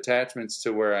lot of attachments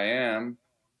to where I am,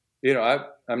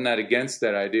 I'm not against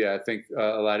that idea. I think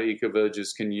a lot of eco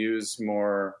villages can use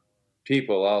more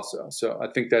people also. So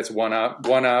I think that's one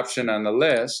option on the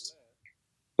list.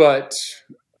 But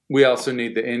we also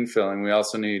need the infilling. We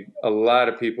also need a lot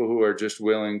of people who are just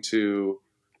willing to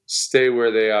stay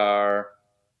where they are.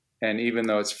 And even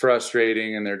though it's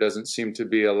frustrating and there doesn't seem to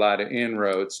be a lot of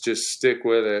inroads, just stick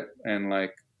with it. And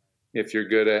like, if you're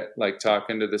good at like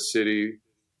talking to the city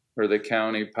or the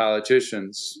county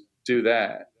politicians, do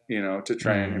that, to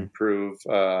try and improve,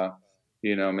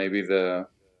 maybe the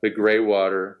gray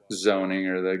water zoning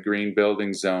or the green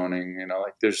building zoning,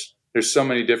 like there's so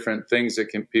many different things that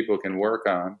people can work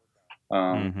on.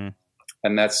 And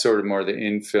that's sort of more the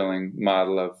infilling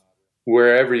model of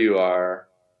wherever you are,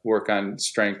 work on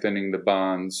strengthening the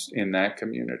bonds in that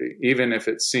community, even if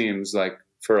it seems like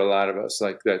for a lot of us,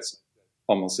 like that's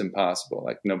almost impossible.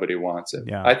 Like nobody wants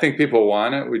it. I think people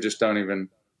want it. We just don't even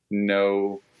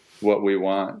know what we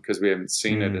want because we haven't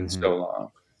seen it in so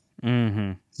long.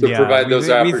 So provide those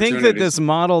opportunities. We think that this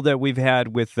model that we've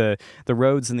had with the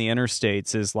roads and the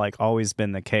interstates is like always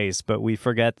been the case, but we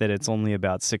forget that it's only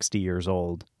about 60 years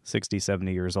old. 60,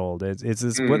 70 years old.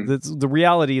 The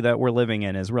reality that we're living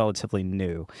in is relatively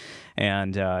new,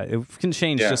 and it can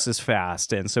change just as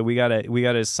fast. And so we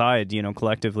gotta decide,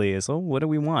 collectively, is what do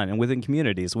we want, and within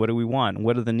communities, what do we want, and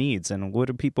what are the needs, and what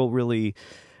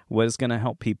is going to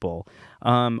help people.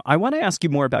 I want to ask you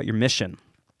more about your mission.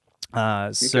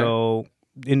 So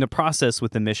in the process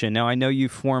with the mission, now I know you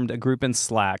formed a group in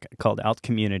Slack called Out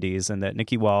Communities, and that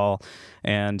Nikki Wall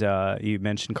and you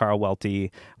mentioned Carl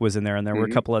Welty was in there, and there were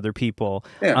a couple other people.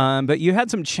 But you had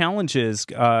some challenges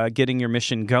getting your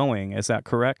mission going. Is that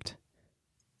correct?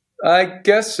 I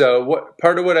guess so.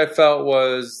 Part of what I felt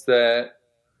was that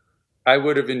I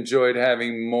would have enjoyed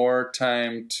having more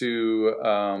time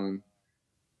to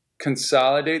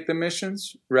consolidate the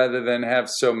missions rather than have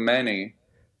so many,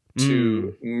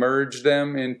 to merge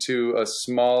them into a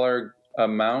smaller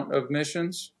amount of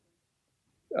missions.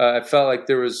 I felt like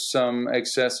there was some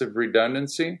excessive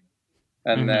redundancy,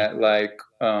 and that like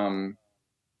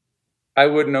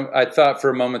I thought for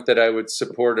a moment that I would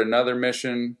support another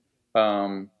mission.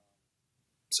 So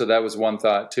that was one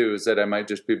thought too, is that I might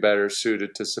just be better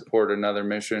suited to support another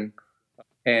mission.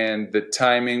 And the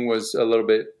timing was a little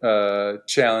bit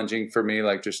challenging for me,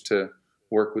 like just to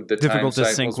work with the difficult time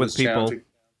to sync with people.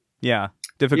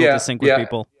 Difficult to sync with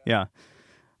people.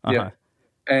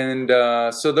 And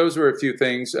so those were a few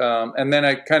things. And then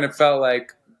I kind of felt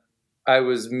like I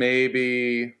was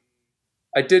I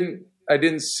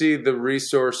didn't see the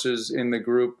resources in the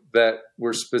group that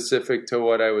were specific to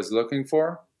what I was looking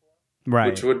for.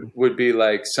 Right. Which would be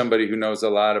like somebody who knows a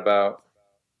lot about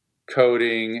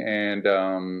coding and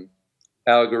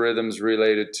algorithms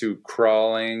related to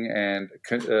crawling and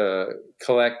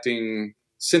collecting,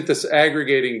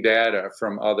 aggregating data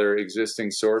from other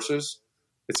existing sources.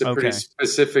 It's a pretty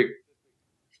specific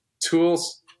tool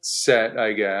set,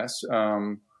 I guess.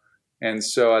 And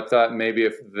so I thought maybe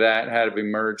if that had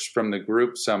emerged from the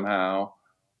group somehow,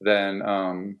 then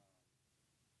I'd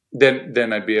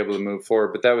be able to move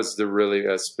forward. But that was really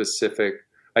a specific.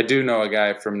 I do know a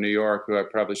guy from New York who I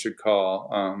probably should call,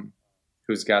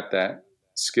 who's got that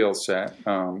skill set.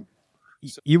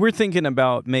 You were thinking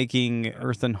about making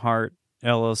Earthen Heart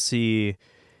LLC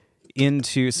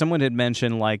into, someone had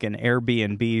mentioned like an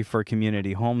Airbnb for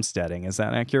community homesteading. Is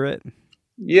that accurate?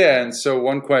 Yeah, and so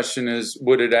one question is,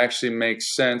 would it actually make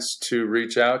sense to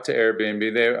reach out to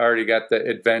Airbnb? They already got the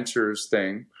adventures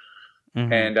thing.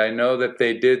 Mm-hmm. And I know that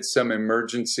they did some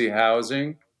emergency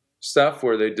housing stuff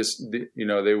where they just,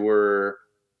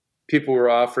 people were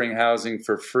offering housing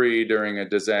for free during a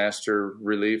disaster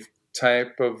relief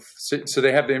type of, so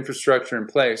they have the infrastructure in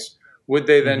place. Would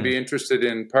they then be interested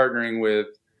in partnering with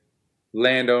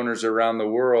landowners around the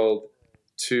world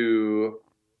to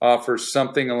offer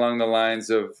something along the lines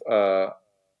of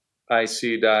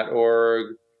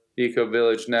IC.org, Eco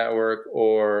Village Network,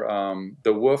 or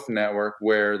the WOOF Network,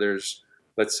 where there's,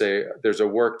 let's say, there's a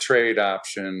work trade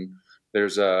option,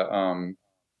 there's a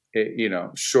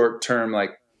short-term,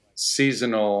 like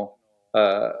seasonal,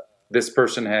 this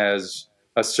person has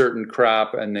a certain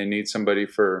crop and they need somebody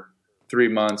for 3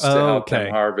 months to help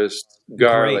them harvest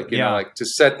garlic, like to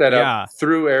set that up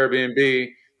through Airbnb,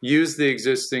 use the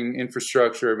existing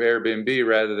infrastructure of Airbnb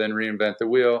rather than reinvent the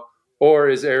wheel. Or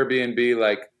is Airbnb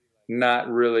like not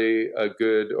really a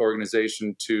good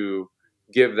organization to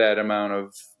give that amount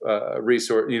of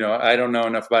resource? I don't know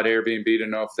enough about Airbnb to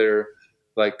know if they're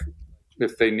like,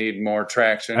 if they need more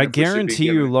traction. I guarantee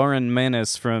you Lauren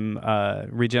Manis from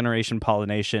Regeneration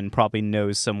Pollination probably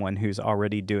knows someone who's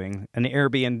already doing an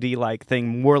Airbnb-like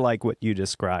thing, more like what you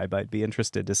describe. I'd be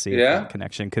interested to see if that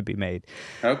connection could be made.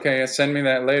 Okay, send me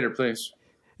that later, please.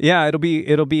 Yeah,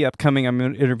 it'll be upcoming. I'm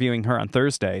interviewing her on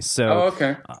Thursday. So,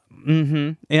 okay.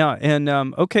 Yeah, and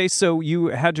okay, so you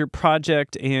had your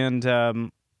project, and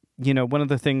one of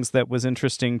the things that was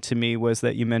interesting to me was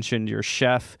that you mentioned your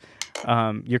chef,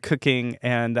 your cooking,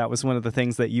 and that was one of the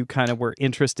things that you kind of were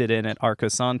interested in at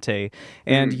Arcosanti.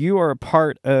 And you are a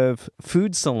part of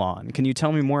Food Salon. Can you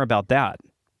tell me more about that?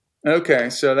 Okay,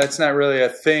 so that's not really a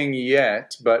thing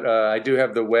yet, but I do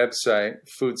have the website,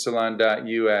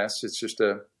 foodsalon.us. It's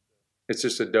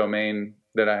just a domain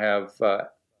that I have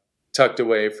tucked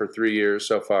away for 3 years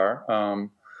so far.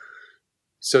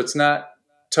 So it's not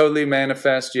totally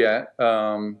manifest yet.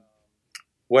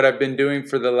 What I've been doing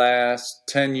for the last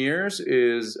 10 years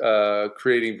is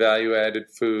creating value-added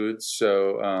foods.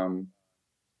 So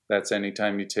that's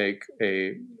anytime you take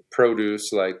a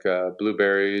produce like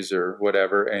blueberries or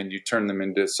whatever, and you turn them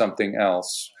into something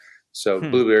else. So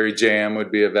blueberry jam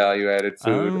would be a value-added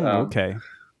food. Okay.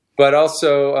 But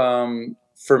also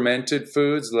fermented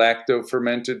foods,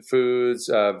 lacto-fermented foods,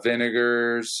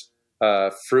 vinegars,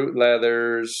 fruit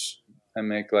leathers. I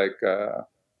make like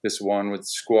this one with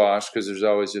squash, because there's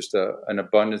always just an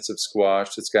abundance of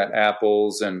squash. It's got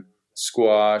apples and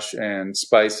squash and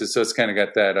spices. So it's kind of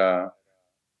got that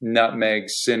nutmeg,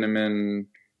 cinnamon,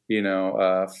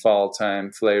 fall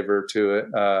time flavor to it.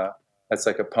 That's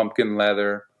like a pumpkin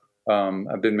leather.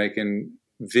 I've been making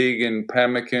vegan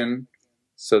pemmican.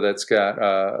 So that's got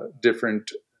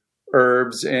different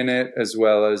herbs in it, as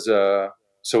well as, so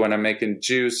when I'm making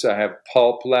juice, I have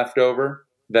pulp left over.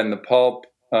 Then the pulp,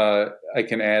 I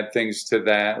can add things to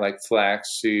that, like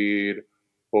flaxseed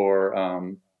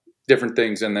or different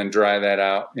things, and then dry that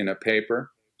out in a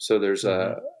paper. So there's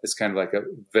it's kind of like a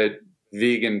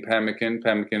vegan pemmican.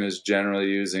 Pemmican is generally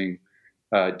using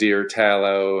deer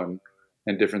tallow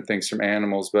and different things from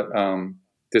animals, but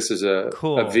this is a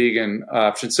vegan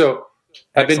option. So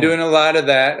I've been doing a lot of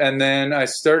that, and then I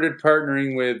started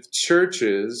partnering with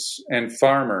churches and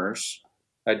farmers.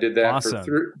 I did that for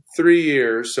 3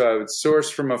 years. So I would source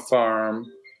from a farm,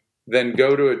 then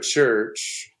go to a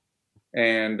church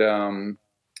and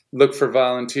look for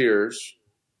volunteers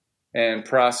and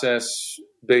process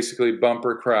basically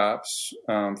bumper crops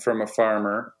from a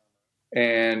farmer,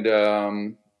 and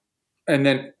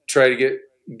then try to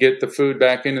get the food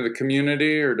back into the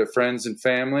community or to friends and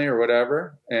family or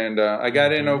whatever. And I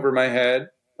got in over my head,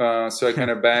 so I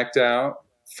kind of backed out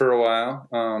for a while.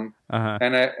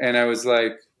 And I was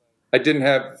like, I didn't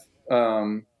have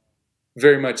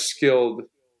very much skilled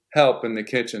help in the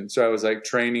kitchen. So I was like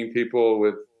training people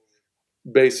with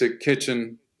basic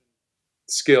kitchen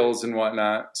skills and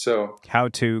whatnot. So how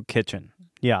to kitchen.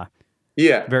 Yeah.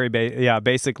 Yeah. Very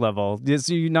basic level. Is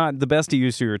you not the best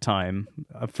use of your time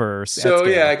for So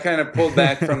yeah, I kind of pulled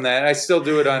back from that. I still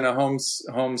do it on a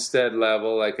homestead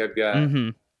level. Like I've got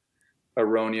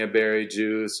aronia berry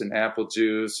juice and apple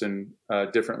juice and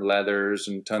different leathers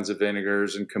and tons of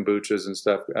vinegars and kombuchas and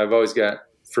stuff. I've always got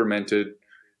fermented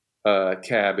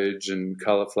cabbage and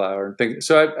cauliflower and things.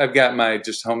 So I've got my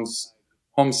just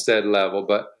homestead level,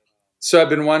 but so I've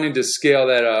been wanting to scale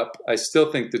that up. I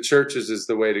still think the churches is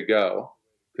the way to go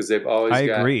because they've always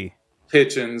got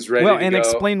kitchens ready to go. Well, and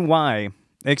explain why.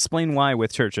 Explain why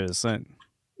with churches.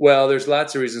 Well, there's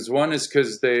lots of reasons. One is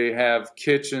because they have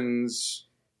kitchens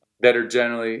that are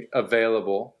generally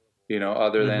available,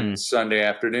 other than Sunday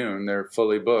afternoon. They're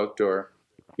fully booked, or,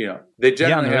 they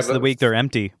generally the rest of the week they're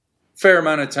empty. Fair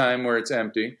amount of time where it's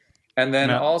empty. And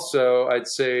then also I'd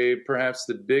say perhaps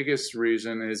the biggest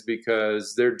reason is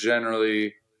because they're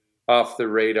generally off the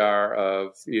radar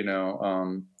of,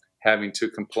 having to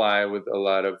comply with a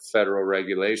lot of federal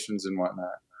regulations and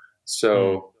whatnot.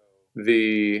 So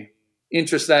the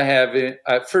interest I have in,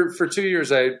 for 2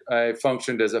 years, I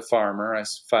functioned as a farmer. I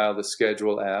filed a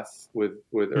Schedule F with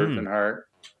Earthen Heart.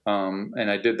 And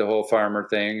I did the whole farmer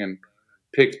thing and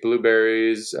picked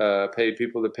blueberries, paid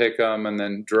people to pick them, and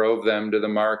then drove them to the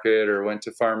market or went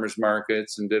to farmers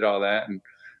markets and did all that.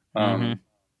 And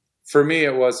for me,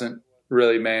 it wasn't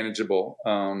really manageable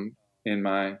in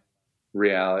my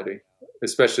reality,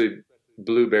 especially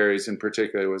blueberries in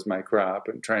particular was my crop,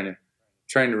 and trying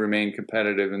to remain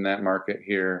competitive in that market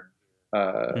here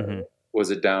was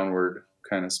a downward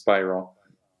kind of spiral,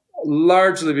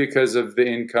 largely because of the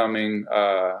incoming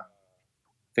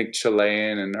I think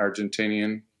Chilean and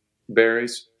Argentinian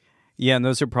berries. Yeah, and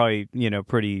those are probably,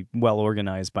 pretty well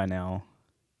organized by now.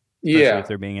 Especially if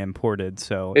they're being imported.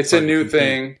 So it's a new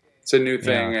thing. It's a new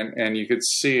thing, and you could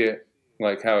see it,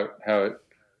 like how it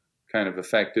kind of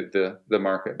affected the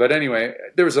market. But anyway,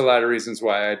 there was a lot of reasons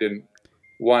why I didn't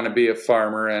want to be a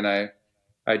farmer, and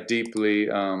I deeply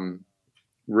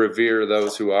revere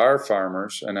those who are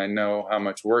farmers, and I know how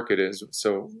much work it is.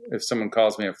 So if someone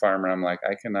calls me a farmer, I'm like,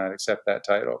 I cannot accept that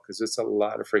title because it's a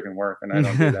lot of freaking work, and I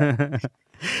don't do that.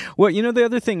 Well, the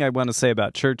other thing I want to say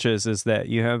about churches is that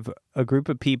you have a group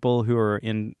of people who are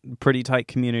in pretty tight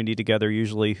community together,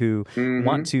 usually, who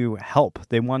want to help.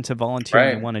 They want to volunteer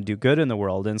and they want to do good in the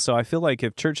world. And so I feel like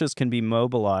if churches can be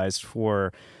mobilized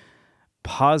for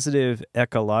positive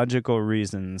ecological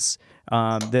reasons,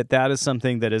 that is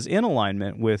something that is in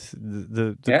alignment with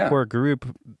the core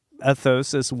group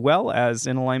ethos, as well as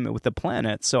in alignment with the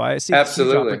planet. So I see a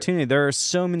huge opportunity. There are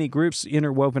so many groups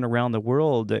interwoven around the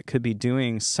world that could be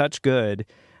doing such good.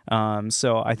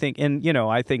 So I think,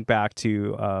 I think back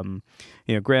to,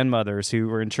 grandmothers who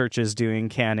were in churches doing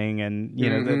canning and,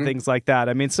 things like that.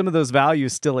 I mean, some of those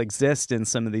values still exist in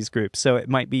some of these groups. So it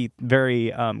might be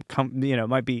very,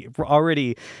 might be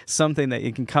already something that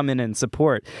you can come in and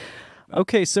support.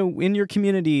 Okay, so in your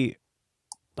community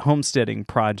homesteading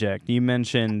project, you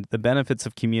mentioned the benefits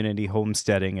of community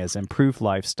homesteading as improved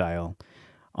lifestyle.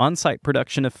 On-site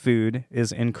production of food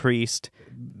is increased,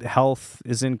 health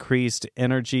is increased,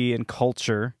 energy and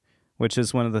culture, which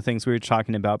is one of the things we were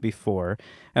talking about before,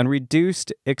 and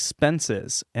reduced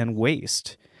expenses and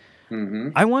waste.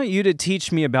 I want you to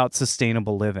teach me about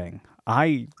sustainable living.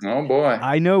 Oh boy,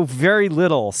 I know very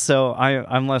little, so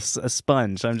I'm less a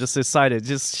sponge. I'm just excited.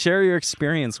 Just share your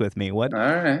experience with me. What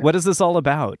is this all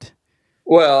about?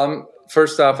 Well,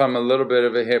 first off, I'm a little bit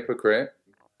of a hypocrite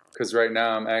because right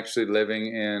now I'm actually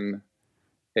living in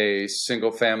a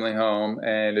single family home,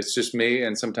 and it's just me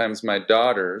and sometimes my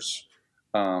daughters.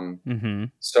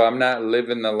 So I'm not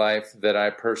living the life that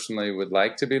I personally would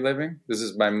like to be living. This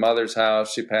is my mother's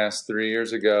house. She passed 3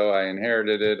 years ago. I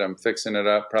inherited it. I'm fixing it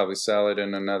up, probably sell it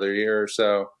in another year or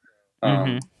so.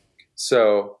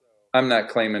 So I'm not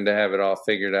claiming to have it all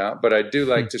figured out, but I do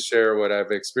like to share what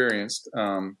I've experienced.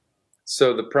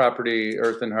 So the property,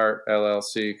 Earthen Heart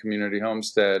LLC Community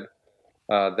Homestead,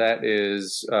 that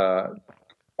is a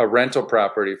rental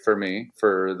property for me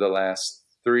for the last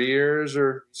 3 years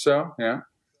or so. Yeah.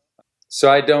 So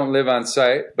I don't live on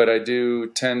site, but I do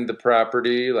tend the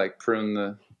property, like prune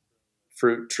the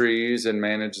fruit trees and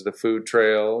manage the food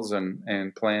trails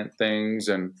and plant things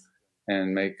and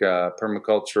make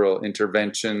permacultural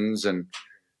interventions and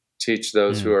teach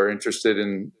those who are interested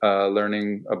in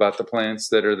learning about the plants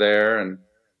that are there, and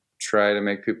try to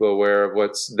make people aware of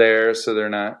what's there so they're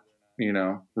not,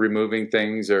 removing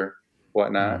things or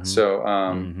whatnot.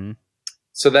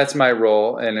 So that's my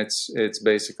role, and it's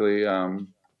basically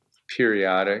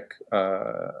periodic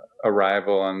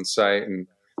arrival on site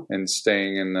and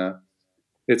staying in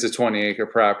it's a 20-acre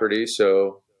property,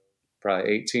 so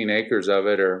probably 18 acres of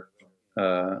it are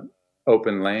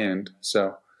open land.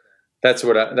 So that's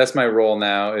that's my role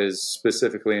now, is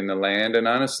specifically in the land. And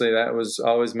honestly, that was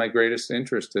always my greatest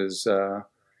interest, is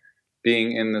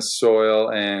being in the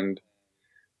soil and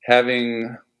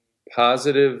having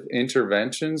positive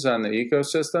interventions on the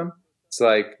ecosystem. It's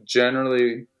like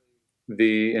generally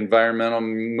the environmental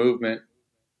movement,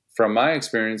 from my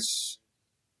experience,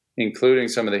 including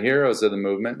some of the heroes of the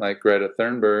movement like Greta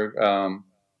Thunberg,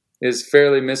 is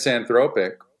fairly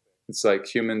misanthropic. It's like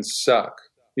humans suck,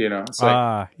 you know. It's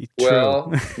like,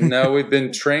 well, no, we've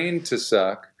been trained to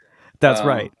suck. That's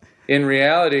right. In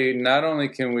reality, not only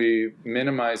can we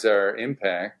minimize our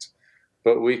impact,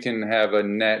 but we can have a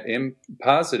net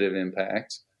positive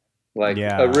impact. Like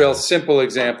a real simple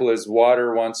example is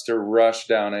water wants to rush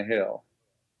down a hill.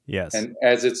 Yes. And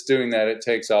as it's doing that, it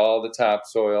takes all the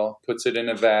topsoil, puts it in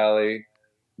a valley,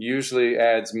 usually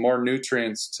adds more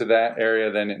nutrients to that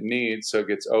area than it needs. So it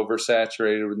gets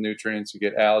oversaturated with nutrients. You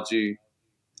get algae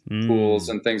pools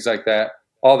and things like that.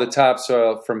 All the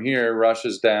topsoil from here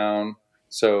rushes down.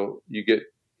 So you get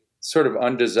sort of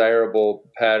undesirable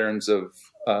patterns of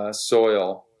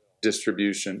soil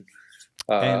distribution.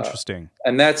 Interesting.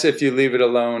 And that's if you leave it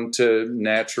alone to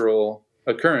natural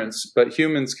occurrence. But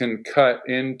humans can cut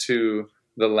into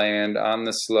the land on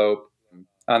the slope,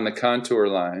 on the contour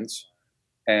lines,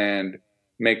 and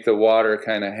make the water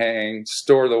kind of hang,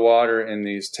 store the water in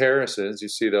these terraces. You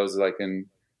see those like in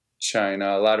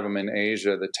China, a lot of them in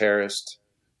Asia, the terraced,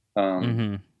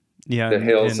 the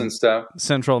hills and stuff.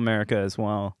 Central America as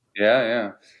well.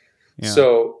 Yeah.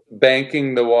 So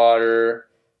banking the water,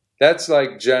 that's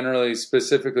like generally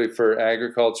specifically for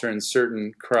agriculture and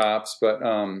certain crops. But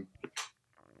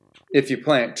if you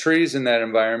plant trees in that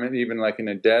environment, even like in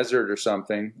a desert or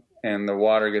something, and the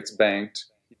water gets banked,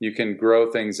 you can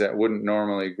grow things that wouldn't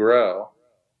normally grow.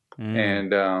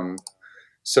 And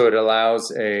so it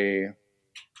allows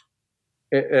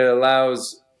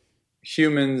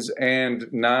humans and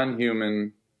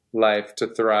non-human life to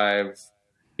thrive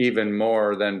even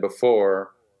more than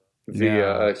before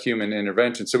via a human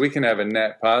intervention. So we can have a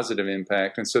net positive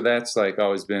impact. And so that's like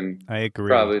always been, I agree,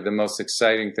 probably the most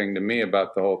exciting thing to me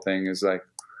about the whole thing, is like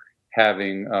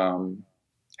having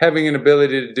an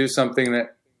ability to do something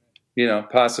that, you know,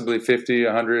 possibly 50,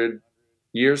 100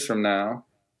 years from now,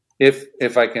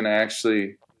 if I can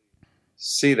actually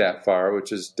see that far,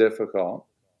 which is difficult,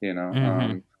 you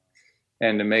know,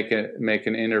 and to make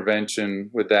an intervention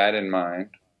with that in mind,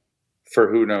 for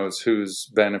who knows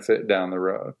whose benefit down the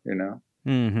road, you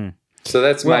know? So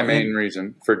that's my main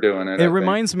reason for doing it. It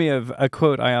reminds me of a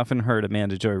quote I often heard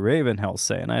Amanda Joy Ravenhill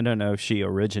say, and I don't know if she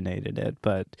originated it,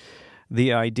 but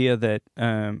the idea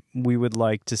that we would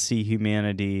like to see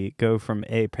humanity go from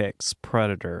apex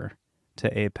predator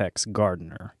to apex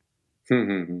gardener.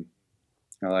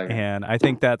 I like it. And I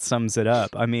think that sums it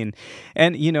up. I mean,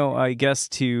 and you know, I guess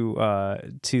to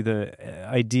the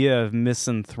idea of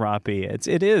misanthropy,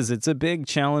 it's a big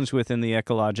challenge within the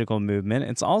ecological movement.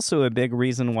 It's also a big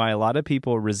reason why a lot of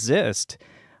people resist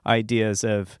ideas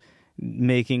of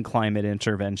making climate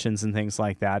interventions and things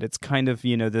like that. It's kind of,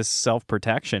 you know, this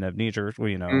self-protection of nature.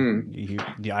 You know,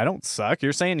 I don't suck.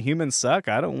 You're saying humans suck.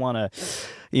 I don't want to,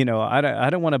 you know, I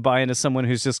don't want to buy into someone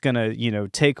who's just going to, you know,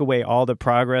 take away all the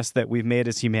progress that we've made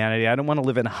as humanity. I don't want to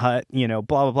live in a hut, you know,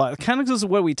 blah, blah, blah. Kind of just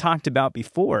what we talked about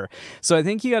before. So I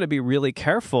think you got to be really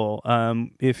careful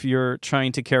if you're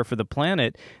trying to care for the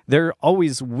planet. There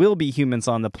always will be humans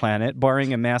on the planet,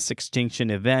 barring a mass extinction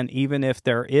event, even if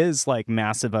there is like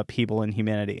massive upheaval in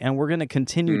humanity. And we're going to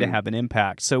continue to have an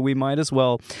impact. So we might as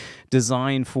well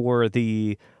design for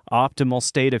the optimal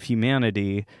state of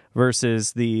humanity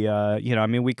versus the, you know, I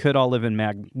mean, we could all live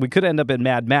in we could end up in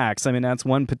Mad Max. I mean, that's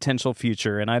one potential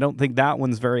future. And I don't think that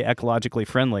one's very ecologically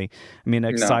friendly. I mean,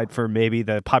 aside for maybe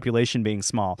the population being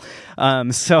small.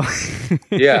 So,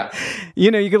 yeah,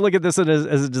 you know, you could look at this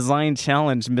as a design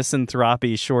challenge.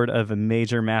 Misanthropy short of a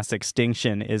major mass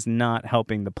extinction is not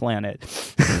helping the planet.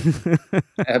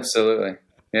 Absolutely.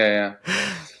 Yeah.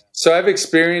 So I've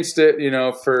experienced it, you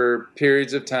know, for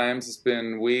periods of times. It's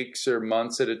been weeks or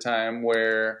months at a time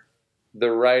where the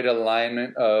right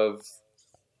alignment of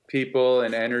people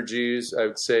and energies, I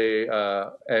would say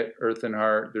at Earthen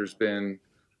Heart, there's been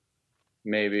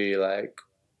maybe like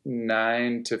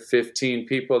 9 to 15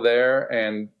 people there,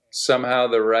 and somehow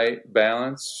the right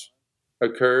balance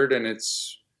occurred. And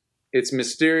it's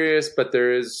mysterious, but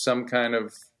there is some kind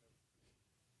of,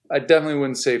 I definitely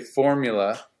wouldn't say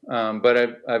formula, but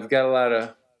I've got a lot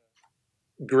of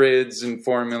grids and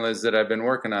formulas that I've been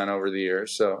working on over the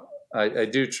years. So I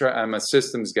do try, I'm a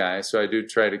systems guy, so I do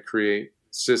try to create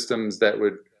systems that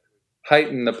would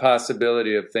heighten the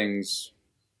possibility of things,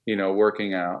 you know,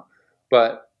 working out.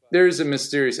 but there's a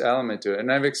mysterious element to it.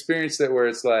 And I've experienced it where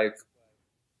it's like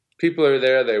people are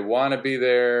there, they want to be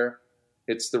there.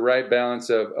 It's the right balance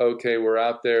of, okay, we're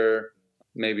out there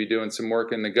maybe doing some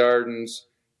work in the gardens,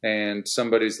 and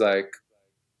somebody's like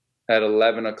at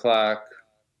 11 o'clock,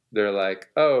 they're like,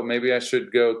 oh, maybe I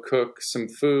should go cook some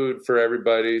food for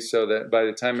everybody so that by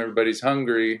the time everybody's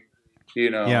hungry, you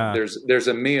know, there's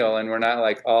a meal, and we're not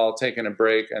like all taking a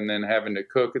break and then having to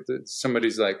cook.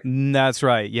 Somebody's like, that's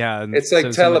right. Yeah. It's like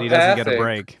so telepathic. Doesn't get a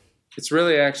break. It's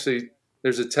really actually,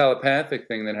 there's a telepathic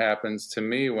thing that happens to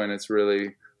me when it's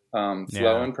really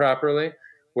flowing properly,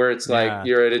 where it's like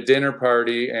you're at a dinner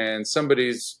party and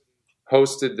somebody's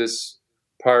hosted this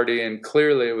party, and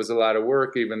clearly it was a lot of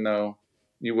work, even though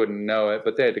you wouldn't know it,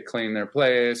 but they had to clean their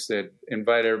place, they'd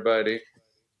invite everybody.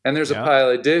 And there's a pile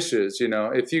of dishes, you know.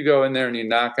 If you go in there and you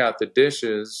knock out the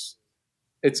dishes,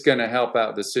 it's going to help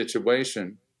out the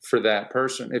situation for that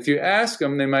person. If you ask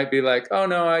them, they might be like, oh,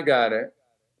 no, I got it.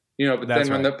 You know, but then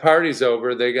when the party's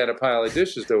over, they got a pile of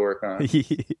dishes to work on.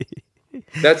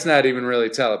 That's not even really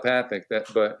telepathic.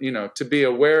 But, you know, to be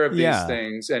aware of these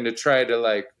things and to try to,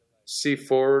 like, see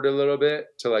forward a little bit,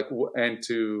 to, like, and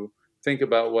to think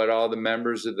about what all the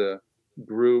members of the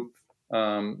group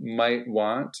might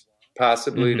want,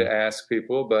 possibly to ask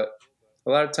people, but a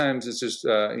lot of times it's just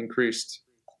increased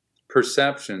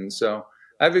perception. So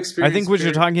I've experienced. I think what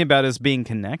you're talking about is being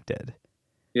connected.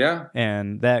 Yeah.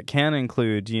 And that can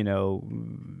include, you know,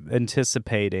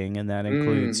 anticipating, and that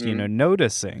includes, you know,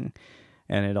 noticing.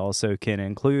 And it also can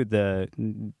include the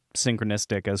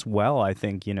synchronistic as well. I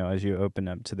think, you know, as you open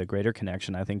up to the greater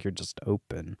connection, I think you're just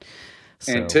open.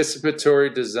 So.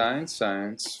 Anticipatory design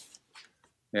science.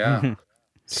 Yeah.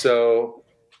 So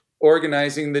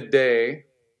organizing the day,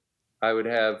 I would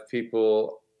have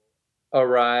people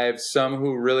arrive, some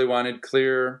who really wanted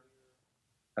clear,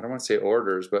 I don't want to say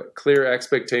orders, but clear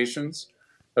expectations.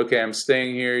 Okay, I'm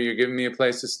staying here. You're giving me a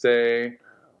place to stay.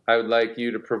 I would like you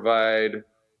to provide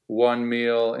one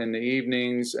meal in the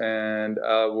evenings, and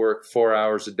I'll work 4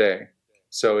 hours a day.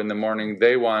 So in the morning,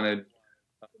 they wanted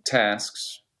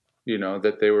tasks, you know,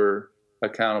 that they were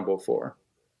accountable for.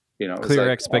 You know, clear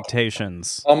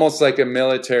expectations. Almost like a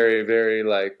military, very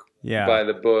like by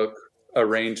the book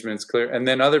arrangements, clear. And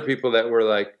then other people that were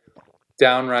like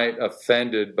downright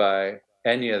offended by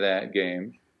any of that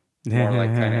game, more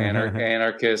like kind of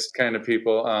anarchist kind of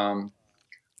people.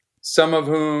 Some of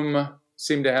whom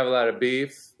seemed to have a lot of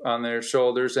beef on their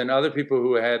shoulders, and other people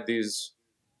who had these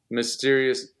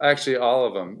mysterious, actually all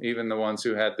of them, even the ones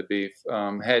who had the beef,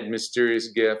 had mysterious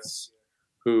gifts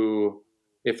who,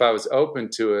 if I was open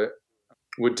to it,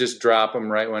 would just drop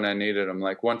them right when I needed them.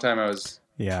 Like one time I was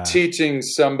teaching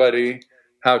somebody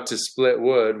how to split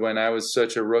wood when I was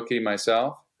such a rookie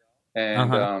myself.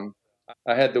 And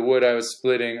I had the wood I was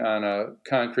splitting on a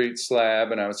concrete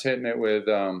slab, and I was hitting it with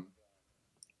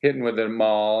a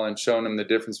maul and showing them the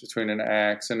difference between an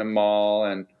axe and a maul,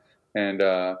 and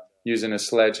using a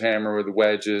sledgehammer with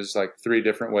wedges, like 3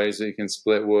 different ways that you can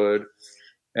split wood.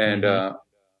 And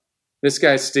this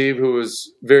guy, Steve, who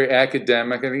was very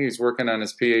academic, I think he's working on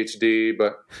his PhD,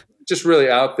 but just really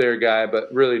out there guy,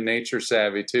 but really nature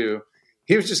savvy too.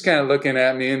 He was just kind of looking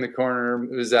at me in the corner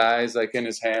of his eyes, like in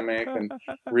his hammock and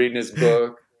reading his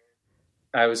book.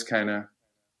 I was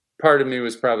part of me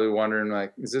was probably wondering,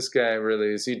 like, is this guy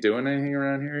really, is he doing anything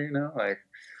around here? You know, like,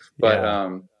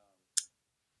 but,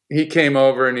 he came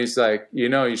over and he's like, you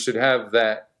know, you should have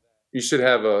that. You should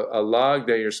have a log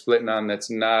that you're splitting on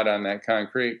that's not on that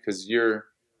concrete, because you're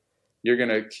going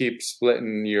to keep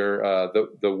splitting your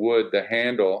the wood, the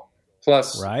handle.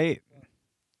 Plus, right.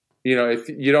 You know, if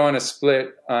you don't want to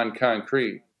split on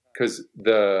concrete, because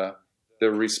the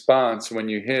response when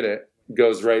you hit it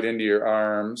goes right into your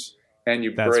arms, and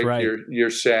you break your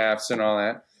shafts and all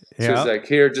that. So it's like,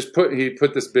 here, he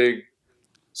put this big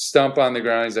stump on the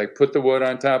ground. He's like, put the wood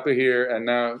on top of here, and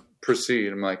now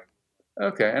proceed. I'm like,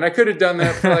 okay. And I could have done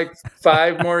that for like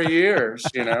 5 more years,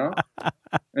 you know?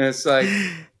 And it's like,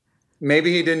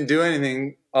 maybe he didn't do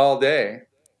anything all day,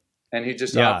 and he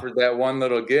just offered that one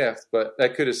little gift, but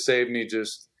that could have saved me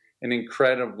just an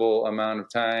incredible amount of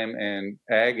time and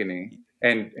agony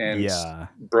and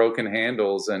broken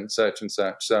handles and such.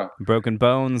 So broken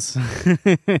bones.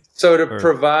 So to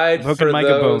provide for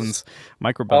microbones,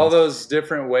 all those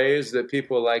different ways that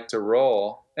people like to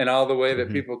roll, and all the way that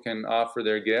people can offer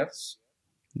their gifts,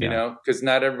 you know, because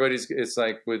not everybody's, it's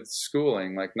like with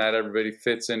schooling, like not everybody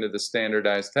fits into the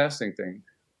standardized testing thing.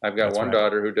 I've got one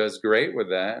daughter who does great with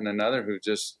that, and another who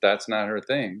just, that's not her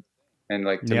thing. And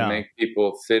like to make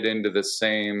people fit into the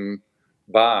same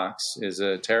box is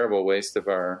a terrible waste of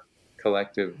our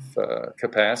collective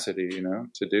capacity, you know,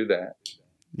 to do that.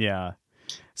 Yeah.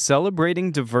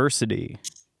 celebrating diversity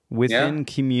within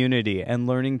community and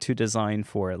learning to design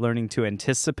for it, learning to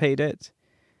anticipate it.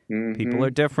 People are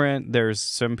different. There's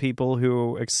some people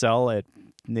who excel at,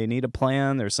 they need a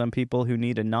plan. There's some people who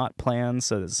need a not plan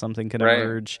so that something can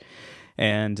emerge.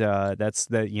 And that's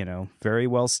very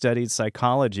well studied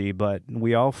psychology, but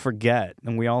we all forget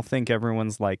and we all think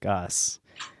everyone's like us.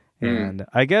 And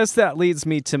I guess that leads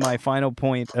me to my final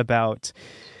point about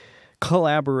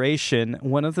collaboration.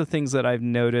 One of the things that I've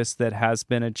noticed that has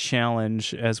been a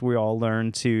challenge as we all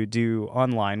learn to do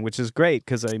online, which is great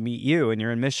because I meet you and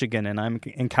you're in Michigan and I'm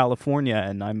in California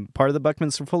and I'm part of the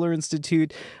Buckminster Fuller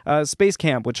Institute Space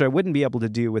Camp, which I wouldn't be able to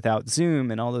do without Zoom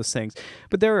and all those things.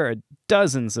 But there are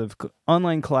dozens of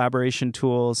online collaboration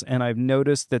tools, and I've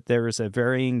noticed that there is a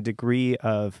varying degree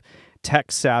of tech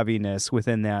savviness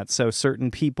within that. So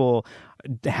certain people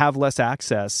have less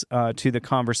access to the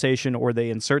conversation, or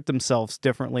they insert themselves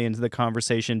differently into the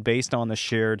conversation based on the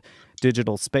shared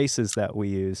digital spaces that we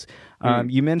use.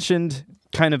 You mentioned,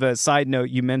 kind of a side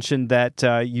note, you mentioned that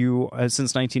you,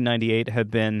 since 1998, have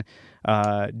been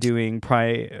doing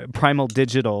Primal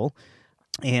Digital,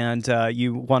 and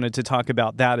you wanted to talk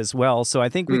about that as well. So I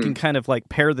think we can kind of like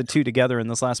pair the two together in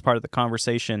this last part of the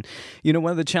conversation. You know,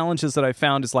 one of the challenges that I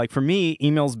found is, like, for me,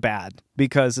 email's bad,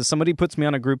 because if somebody puts me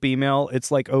on a group email,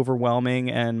 it's like overwhelming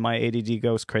and my ADD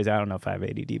goes crazy. I don't know if I have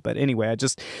ADD, but anyway,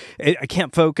 I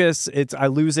can't focus. I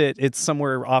lose it. It's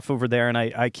somewhere off over there and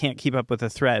I can't keep up with the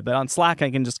thread. But on Slack, I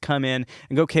can just come in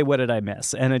and go, okay, what did I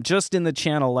miss? And just in the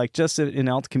channel, like just in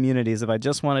Alt Communities, if I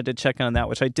just wanted to check on that,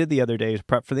 which I did the other day to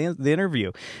prep for the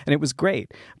interview, and it was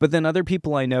great. But then other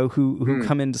people I know who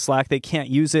come into Slack, they can't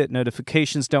use it.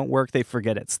 Notifications don't work. They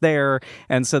forget it's there.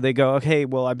 And so they go, okay,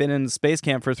 well, I've been in Space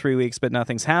Camp for 3 weeks, but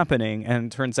nothing's happening. And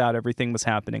it turns out everything was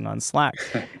happening on Slack.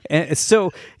 And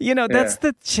so, that's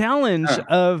the challenge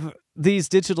of these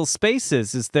digital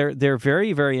spaces, is they're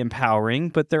very, very empowering,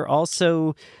 but they're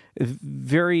also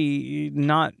very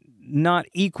not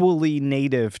equally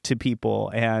native to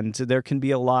people, and there can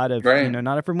be a lot of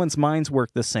not everyone's minds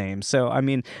work the same. So I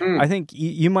mean, I think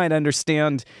you might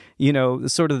understand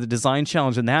sort of the design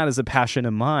challenge, and that is a passion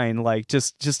of mine. Like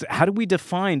just how do we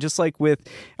define, just like with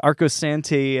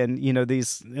Arcosanti and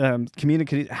these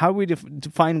communities, how do we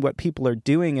define what people are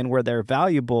doing and where they're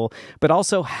valuable, but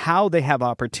also how they have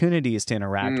opportunities to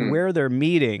interact, where they're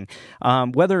meeting,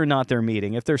 whether or not they're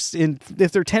meeting. If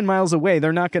they're 10 miles away,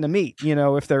 they're not going to meet,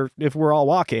 if we're all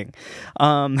walking.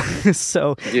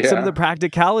 So some of the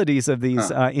practicalities of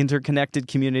these interconnected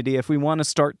community, if we want to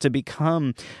start to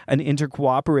become an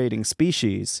intercooperating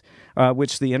species,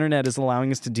 which the internet is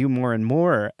allowing us to do more and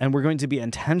more, and we're going to be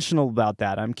intentional about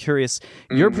that. I'm curious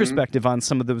your perspective on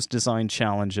some of those design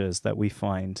challenges that we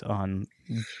find on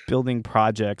building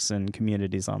projects and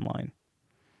communities online.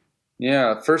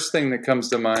 Yeah, first thing that comes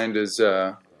to mind is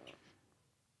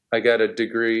I got a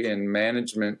degree in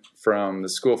management from the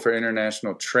School for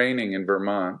International Training in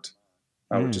Vermont,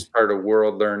 which is part of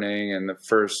World Learning and the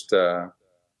first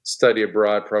study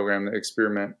abroad program, the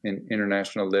experiment in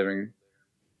international living.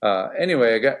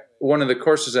 Anyway, I got one of the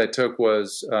courses I took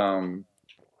was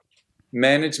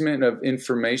management of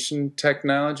information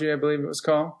technology, I believe it was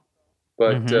called,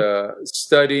 but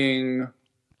studying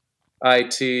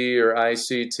IT or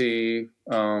ICT,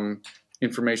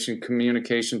 information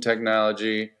communication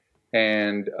technology,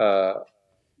 and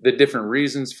the different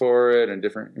reasons for it and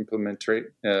different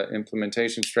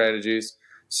implementation strategies.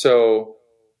 So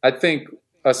I think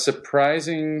a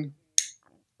surprisingly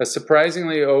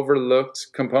overlooked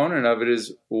component of it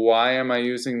is, why am I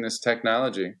using this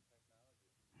technology?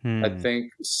 I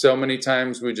think so many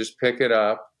times we just pick it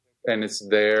up and it's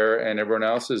there and everyone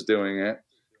else is doing it.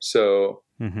 So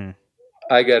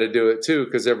I got to do it too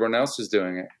because everyone else is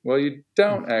doing it. Well, you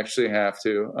don't actually have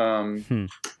to.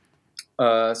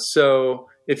 So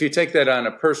if you take that on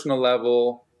a personal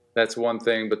level, that's one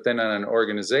thing. But then on an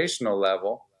organizational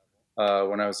level,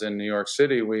 when I was in New York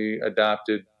City, we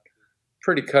adopted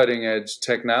pretty cutting edge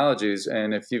technologies.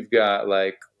 And if you've got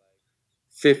like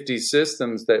 50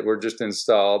 systems that were just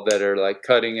installed that are like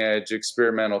cutting edge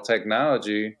experimental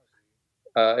technology,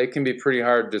 it can be pretty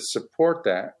hard to support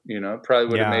that. It probably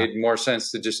would have made more sense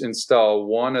to just install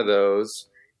one of those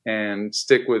and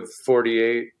stick with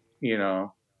 48,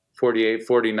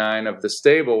 49 of the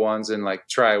stable ones and like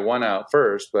try one out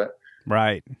first. But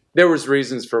there was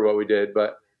reasons for what we did.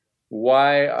 But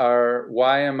why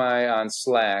am I on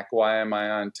Slack? Why am I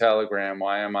on Telegram?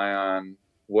 Why am I on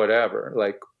whatever?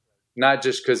 Like, not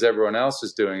just because everyone else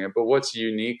is doing it, but what's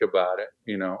unique about it,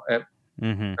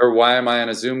 Or why am I on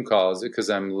a Zoom call? Is it because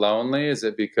I'm lonely? Is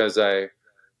it because good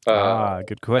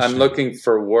question. I'm looking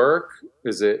for work?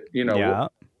 Is it,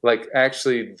 like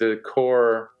actually the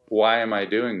core, why am I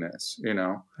doing this? You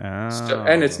know, Oh.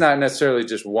 and it's not necessarily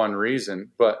just one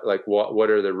reason, but like what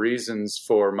are the reasons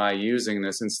for my using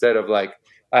this, instead of like,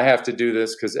 I have to do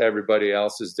this because everybody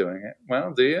else is doing it.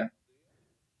 Well, do you?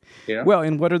 You know? Well,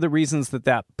 and what are the reasons that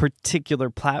that particular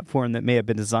platform that may have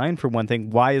been designed for one thing,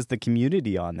 why is the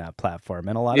community on that platform?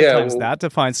 And a lot of times that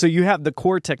defines. So you have the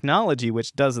core technology,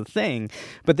 which does a thing,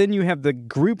 but then you have the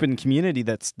group and community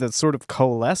that's sort of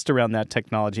coalesced around that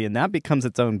technology, and that becomes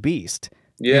its own beast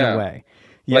in a way.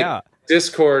 Yeah. Like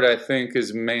Discord, I think,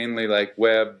 is mainly like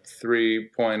Web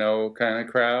 3.0 kind of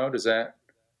crowd. Is that?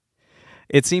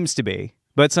 It seems to be.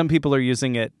 But some people are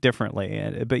using it differently.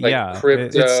 But like yeah,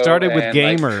 crypto, it started with and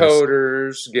gamers. Like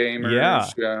coders,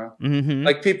 gamers. Yeah.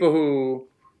 Like people who,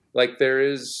 like there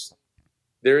is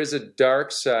a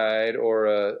dark side or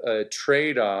a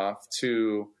trade-off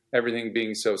to everything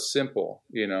being so simple,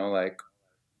 you know, like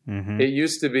it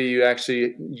used to be you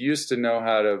actually used to know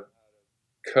how to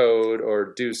code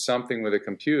or do something with a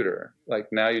computer. Like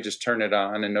now you just turn it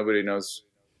on and nobody knows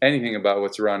anything about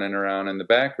what's running around in the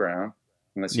background,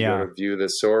 unless you go to view the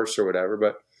source or whatever.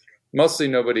 But mostly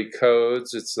nobody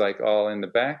codes. It's like all in the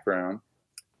background.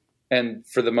 And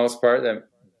for the most part, that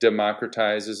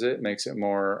democratizes it, makes it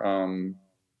more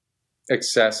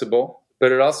accessible.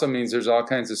 But it also means there's all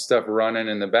kinds of stuff running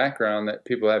in the background that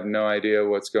people have no idea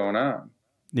what's going on.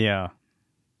 Yeah.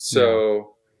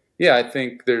 So, yeah, I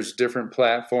think there's different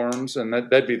platforms. And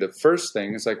that'd be the first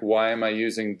thing. It's like, why am I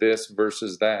using this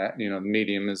versus that? You know,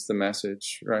 medium is the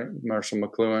message, right? Marshall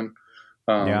McLuhan.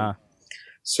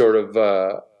 Sort of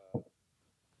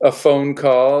a phone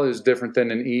call is different than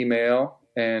an email,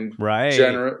 and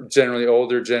generally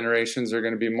older generations are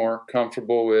going to be more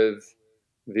comfortable with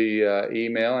the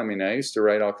email. I mean, I used to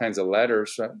write all kinds of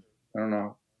letters. I don't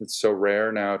know, it's so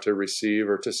rare now to receive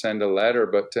or to send a letter,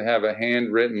 but to have a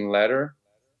handwritten letter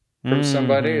from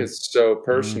somebody is so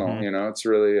personal. You know, it's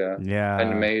really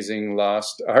an amazing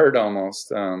lost art almost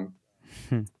that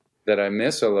I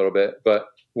miss a little bit. But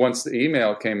once the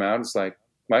email came out, it's like,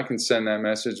 I can send that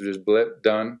message, just blip,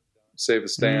 done, save a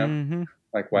stamp.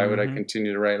 Like, why would I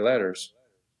continue to write letters?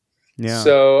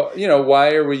 So, you know,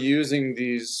 why are we using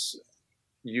these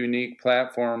unique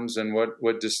platforms, and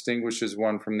what distinguishes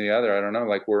one from the other? I don't know.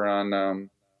 Like, we're on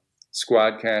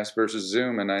Squadcast versus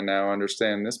Zoom, and I now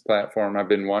understand this platform. I've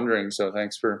been wondering, so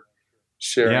thanks for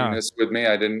sharing this with me.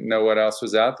 I didn't know what else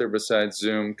was out there besides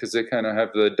Zoom, because they kind of have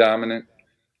the dominant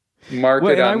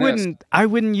market on I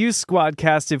wouldn't use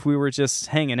Squadcast if we were just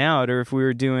hanging out, or if we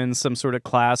were doing some sort of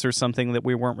class or something that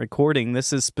we weren't recording.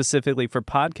 This is specifically for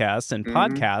podcasts, and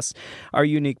podcasts are a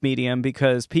unique medium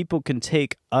because people can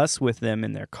take us with them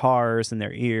in their cars, in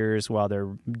their ears, while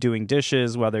they're doing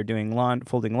dishes, while they're doing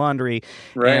folding laundry,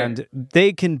 and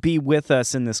they can be with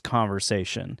us in this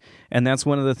conversation. And that's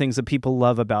one of the things that people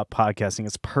love about podcasting.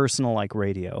 It's personal, like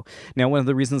radio. Now, one of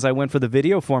the reasons I went for the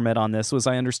video format on this was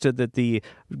I understood that the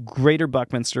greater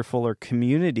Buckminster Fuller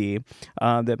community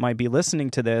that might be listening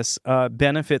to this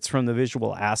benefits from the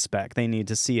visual aspect. They need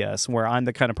to see us, where I'm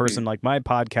the kind of person, like my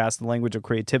podcast, The Language of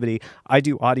Creativity, I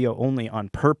do audio only on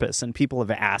purpose, and people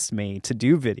have asked me to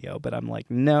do video, but I'm like,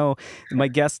 no, my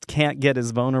guest can't get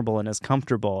as vulnerable and as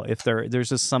comfortable if there's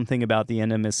just something about the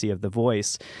intimacy of the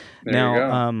voice.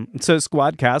 So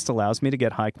Squadcast allows me to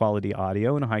get high quality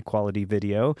audio and high quality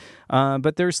video,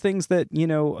 but there's things that, you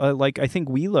know, like I think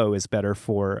Wheelo is better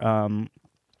for.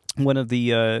 One of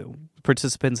the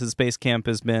participants at Space Camp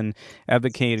has been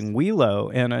advocating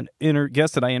Wheelo, and a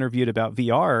guest that I interviewed about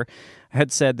VR had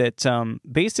said that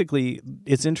basically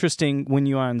it's interesting when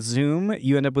you're on Zoom,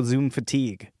 you end up with Zoom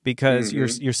fatigue because you're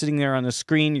sitting there on the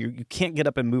screen, you can't get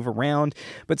up and move around.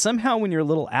 But somehow when you're a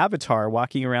little avatar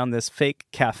walking around this fake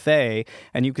cafe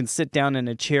and you can sit down in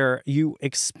a chair, you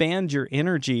expand your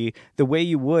energy the way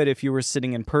you would if you were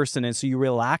sitting in person, and so you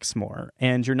relax more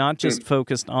and you're not just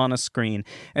focused on a screen.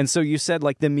 And so you said,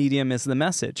 like, the medium is the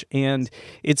message, and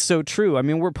it's so true. I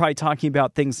mean, we're probably talking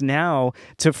about things now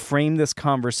to frame this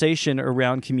conversation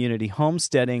around community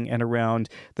homesteading and around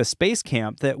the Space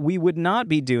Camp that we would not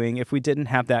be doing if we didn't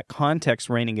have that context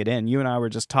reining it in. You and I were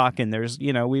just talking. There's,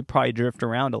 you know, we probably drift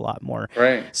around a lot more.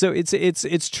 Right. So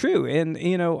it's true. And,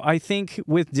 you know, I think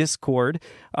with Discord,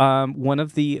 one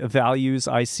of the values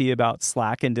I see about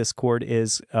Slack and Discord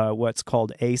is what's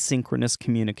called asynchronous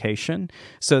communication.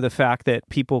 So the fact that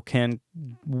people can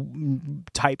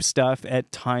type stuff at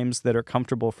times that are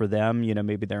comfortable for them. You know,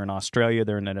 maybe they're in Australia,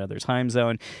 they're in another time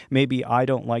zone. Maybe I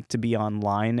don't like to be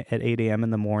online at 8 a.m. in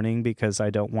the morning because I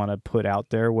don't want to put out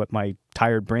there what my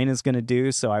tired brain is going to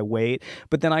do, so I wait.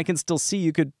 But then I can still see,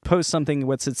 you could post something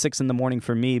what's at 6 in the morning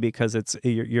for me because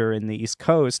you're in the East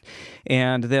Coast,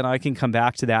 and then I can come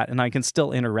back to that and I can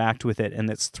still interact with it, and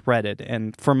it's threaded.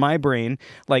 And for my brain,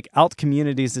 like alt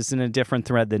communities is in a different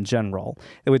thread than general,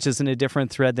 which is in a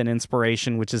different thread than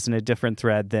inspiration, which is in a different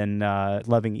thread than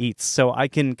loving eats. So I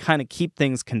can kind of keep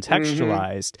things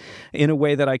contextualized in a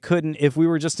way that I couldn't if we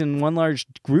were just in one large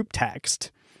group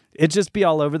text. It'd just be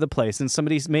all over the place, and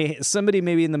somebody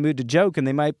may be in the mood to joke, and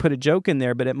they might put a joke in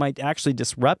there, but it might actually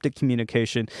disrupt a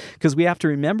communication, because we have to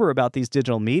remember about these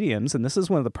digital mediums, and this is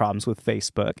one of the problems with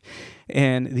Facebook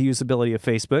and the usability of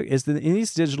Facebook, is that in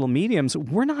these digital mediums,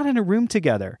 we're not in a room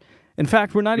together. In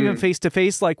fact, we're not even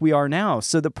face-to-face like we are now.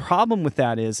 So the problem with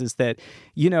that is that,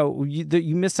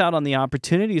 you miss out on the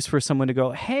opportunities for someone to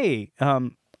go, hey,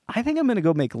 I think I'm going to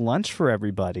go make lunch for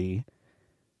everybody,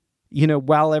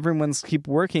 while everyone's keep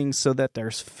working so that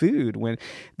there's food. When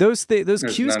those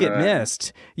cues get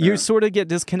missed, you sort of get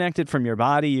disconnected from your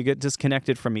body, you get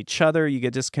disconnected from each other, you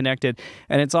get disconnected,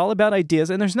 and it's all about ideas.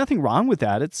 And there's nothing wrong with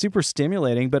that. It's super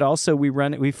stimulating, but also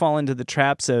we fall into the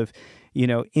traps of,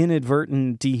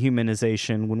 inadvertent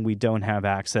dehumanization when we don't have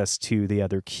access to the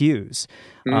other cues,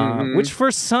 which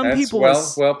for some people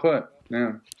is well put.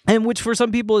 Yeah. And which for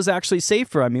some people is actually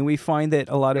safer. I mean, we find that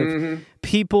a lot of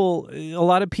people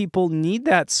need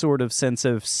that sort of sense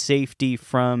of safety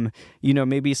from,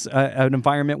 maybe an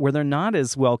environment where they're not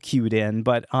as well cued in,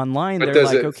 but online they're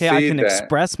like, okay, I can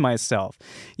express myself.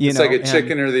 It's like a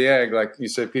chicken or the egg. Like you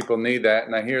said, people need that,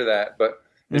 and I hear that, but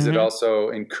is it also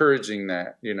encouraging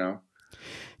that,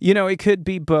 It could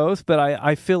be both, but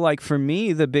I feel like for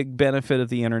me, the big benefit of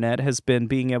the internet has been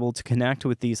being able to connect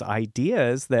with these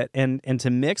ideas and to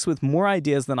mix with more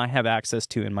ideas than I have access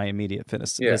to in my immediate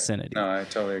vicinity. No, I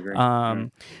totally agree.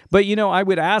 But, I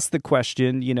would ask the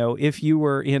question, if you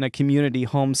were in a community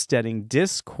homesteading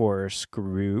discourse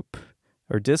group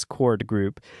or Discord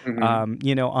group,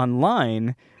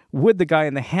 online, would the guy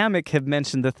in the hammock have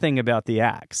mentioned the thing about the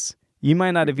axe? You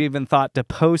might not have even thought to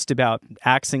post about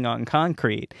axing on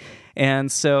concrete.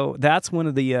 And so that's one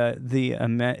of the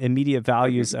immediate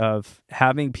values of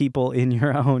having people in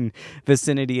your own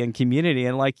vicinity and community.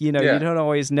 And you don't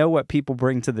always know what people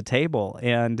bring to the table.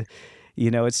 And,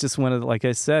 it's just one of like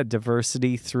I said,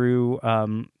 diversity through,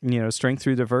 strength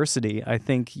through diversity. I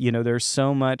think, there's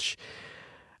so much,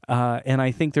 and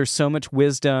I think there's so much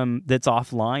wisdom that's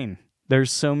offline.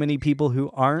 There's so many people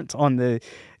who aren't on the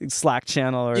Slack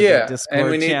channel or the Discord and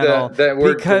we need channel that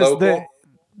word because global.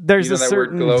 There's a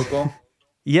certain word global.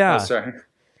 Yeah. Oh, sorry.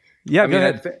 Yeah. Go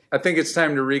ahead. I think it's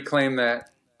time to reclaim that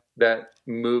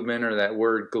movement or that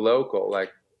word global.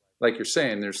 Like you're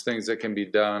saying, there's things that can be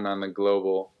done on the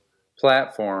global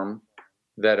platform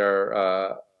that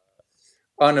are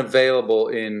unavailable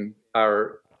in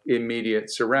our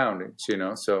immediate surroundings.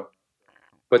 So.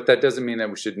 But that doesn't mean that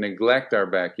we should neglect our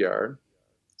backyard.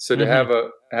 So to have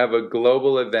a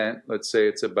global event, let's say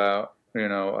it's about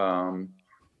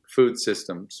food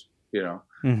systems,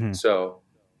 So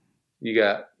you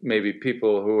got maybe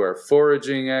people who are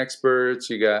foraging experts.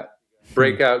 You got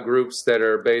breakout groups that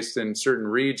are based in certain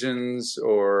regions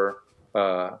or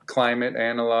climate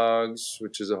analogs,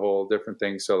 which is a whole different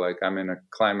thing. So like I'm in a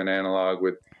climate analog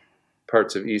with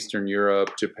parts of Eastern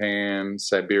Europe, Japan,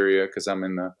 Siberia, because I'm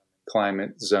in the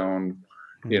climate zone,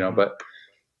 but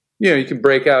you can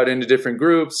break out into different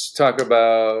groups, talk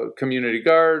about community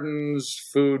gardens,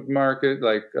 food market,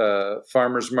 like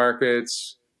farmers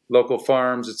markets, local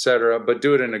farms, etc., but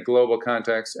do it in a global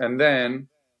context and then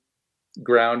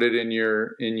ground it in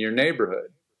your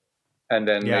neighborhood. And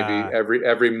then maybe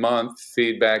every month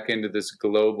feed back into this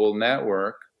global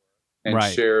network and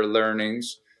share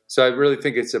learnings. So I really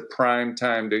think it's a prime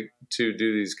time to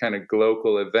do these kind of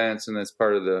global events, and that's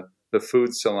part of the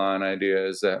food salon idea,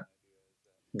 is that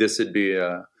this would be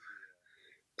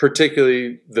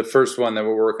particularly the first one that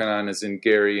we're working on is in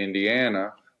Gary,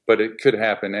 Indiana, but it could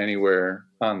happen anywhere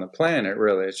on the planet,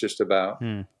 really. It's just about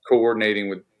coordinating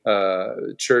with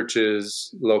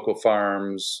churches, local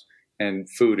farms, and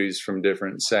foodies from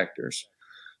different sectors.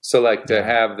 So to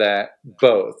have that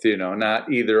both,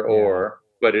 not either or,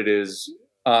 but it is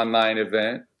online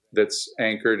event that's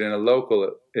anchored in a local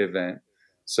event.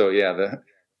 So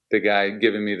the guy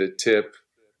giving me the tip,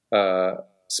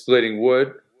 splitting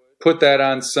wood, put that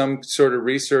on some sort of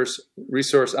resource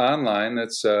online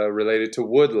that's related to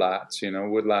woodlots.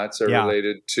 Woodlots are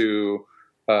related to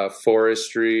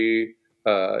forestry,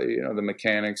 the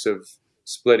mechanics of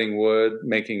splitting wood,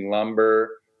 making lumber,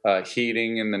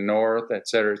 heating in the north, et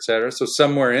cetera, et cetera. So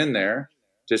somewhere in there,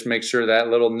 just make sure that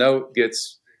little note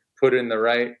gets put in the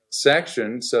right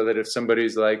section so that if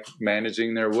somebody's like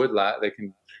managing their woodlot, they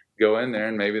can go in there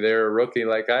and maybe they're a rookie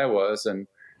like I was, and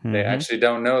they actually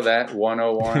don't know that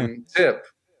 101 tip,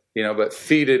 but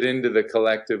feed it into the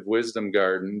collective wisdom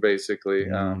garden, basically,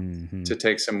 to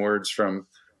take some words from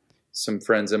some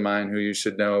friends of mine who you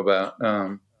should know about.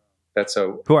 Who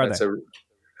are they?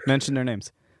 Mention their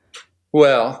names.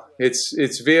 Well,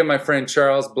 it's via my friend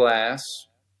Charles Blass,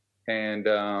 and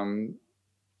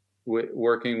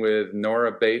working with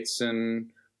Nora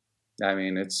Bateson. I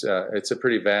mean, it's a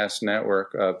pretty vast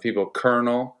network of people.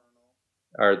 Kernel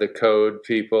are the code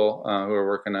people who are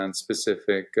working on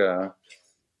specific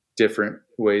different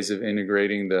ways of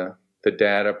integrating the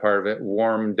data part of it.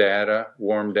 Warm data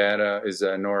is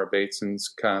Nora Bateson's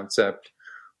concept,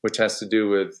 which has to do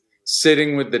with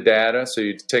sitting with the data. So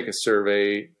you take a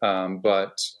survey,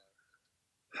 but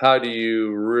how do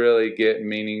you really get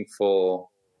meaningful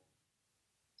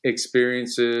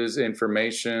experiences,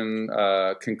 information,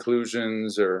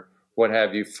 conclusions, or what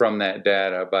have you from that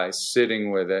data by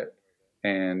sitting with it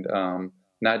and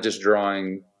not just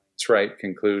drawing trite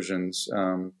conclusions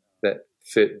that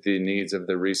fit the needs of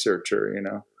the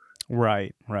researcher,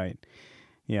 Right.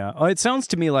 Yeah. Oh, it sounds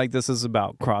to me like this is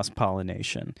about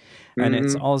cross-pollination. And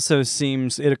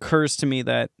it occurs to me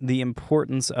that the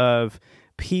importance of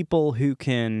people who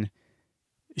can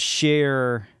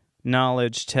share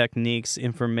knowledge, techniques,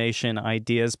 information,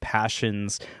 ideas,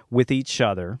 passions with each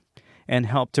other and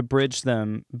help to bridge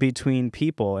them between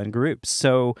people and groups.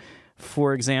 So,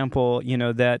 for example,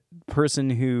 that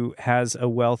person who has a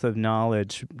wealth of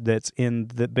knowledge that's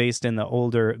based in the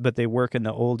older, but they work in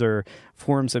the older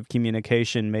forms of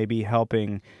communication, maybe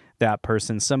helping that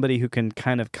person, somebody who can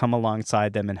kind of come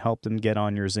alongside them and help them get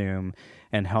on your Zoom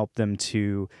and help them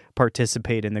to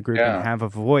participate in the group and have a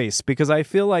voice. Because I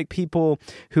feel like people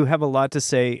who have a lot to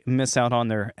say miss out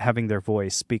on having their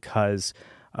voice because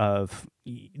of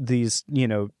these,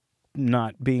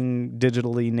 not being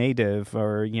digitally native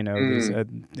or, these,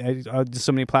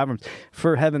 so many platforms.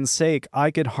 For heaven's sake,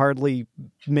 I could hardly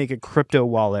make a crypto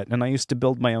wallet, and I used to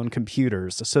build my own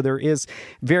computers. So there is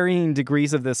varying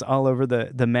degrees of this all over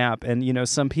the map. And,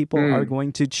 some people are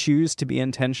going to choose to be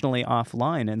intentionally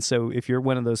offline. And so if you're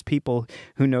one of those people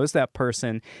who knows that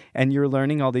person and you're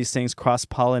learning all these things,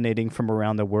 cross-pollinating from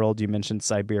around the world, you mentioned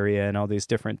Siberia and all these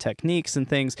different techniques and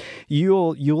things,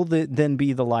 you'll then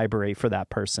be the library for that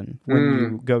person when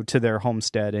you go to their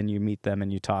homestead and you meet them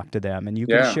and you talk to them, and you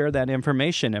can share that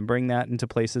information and bring that into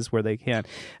places where they can.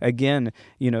 Again,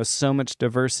 so much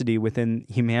diversity within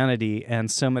humanity and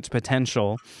so much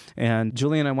potential. And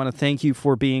Julian, I want to thank you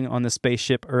for being on the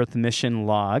Spaceship Earth mission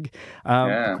log.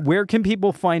 Where can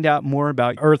people find out more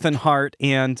about Earthen Heart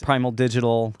and Primal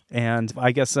Digital? And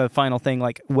I guess a final thing,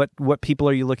 like what people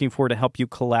are you looking for to help you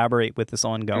collaborate with this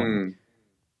ongoing?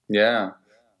 Yeah,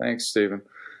 thanks, Stephen.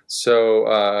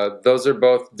 So those are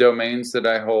both domains that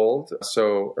I hold.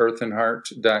 So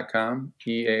earthenheart.com,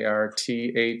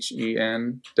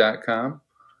 EARTHEN.com,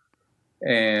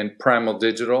 and Primal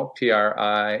Digital,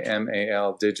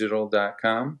 PRIMAL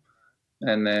digital.com.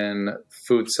 And then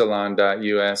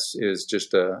foodsalon.us is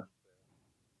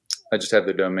I just have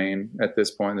the domain at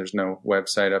this point. There's no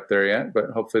website up there yet,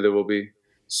 but hopefully there will be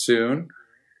soon.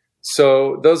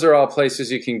 So those are all places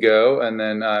you can go. And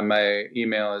then my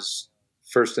email is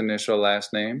first initial,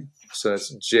 last name. So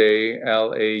it's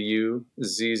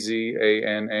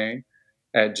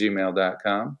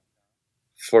JLAUZZANA@gmail.com.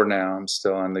 For now, I'm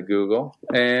still on the Google.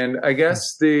 And I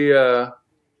guess the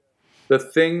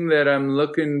thing that I'm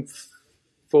looking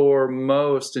for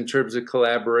most in terms of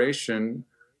collaboration,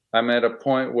 I'm at a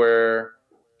point where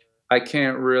I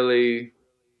can't really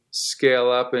scale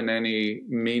up in any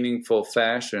meaningful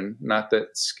fashion. Not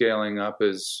that scaling up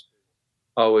is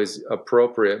always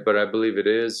appropriate, but I believe it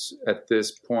is at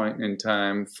this point in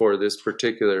time for this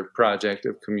particular project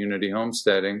of community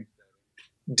homesteading,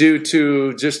 due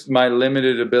to just my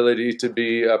limited ability to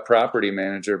be a property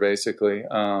manager, basically.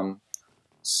 I'm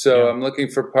looking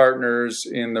for partners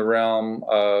in the realm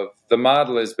of, the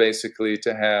model is basically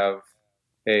to have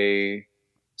a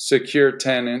secure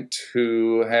tenant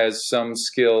who has some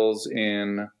skills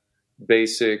in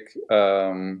basic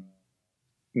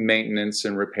maintenance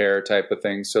and repair type of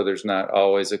thing, so there's not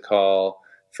always a call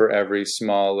for every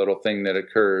small little thing that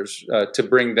occurs, to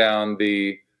bring down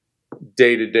the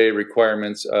day-to-day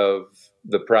requirements of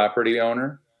the property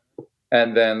owner.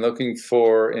 And then looking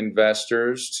for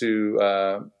investors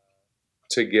to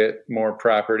get more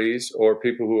properties, or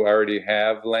people who already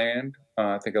have land.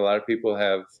 I think a lot of people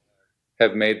have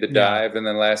made the dive in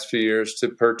the last few years to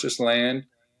purchase land,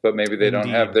 but maybe they don't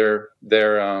have their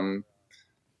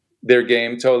their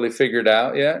game totally figured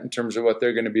out yet in terms of what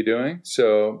they're going to be doing.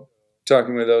 So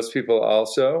talking with those people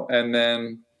also, and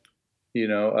then,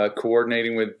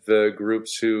 coordinating with the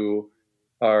groups who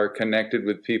are connected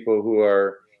with people who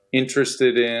are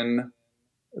interested in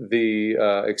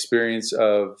the experience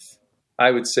of,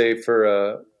 I would say for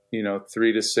a,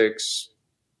 3 to 6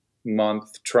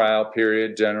 month trial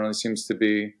period generally seems to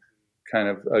be kind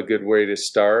of a good way to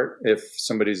start if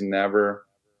somebody's never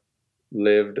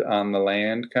lived on the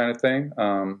land, kind of thing.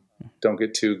 Don't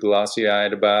get too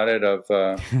glossy-eyed about it, of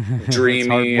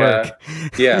dreamy.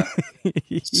 Yeah.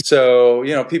 So,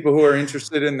 people who are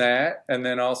interested in that, and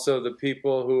then also the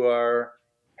people who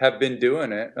have been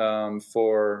doing it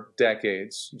for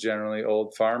decades, generally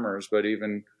old farmers, but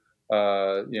even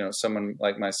someone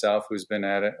like myself who's been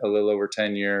at it a little over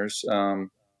 10 years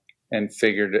and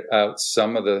figured out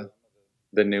some of the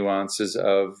nuances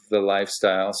of the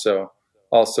lifestyle. So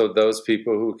also those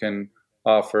people who can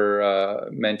offer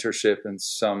mentorship in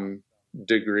some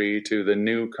degree to the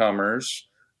newcomers.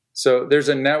 So there's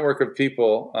a network of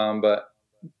people, but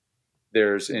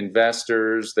there's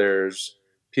investors, there's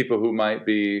people who might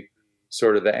be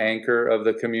sort of the anchor of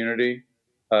the community,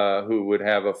 who would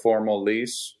have a formal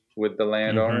lease with the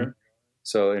landowner. Mm-hmm.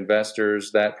 So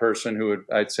investors, that person who would,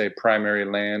 I'd say, primary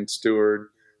land steward,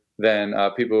 then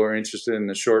people who are interested in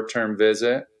the short-term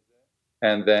visit,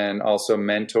 and then also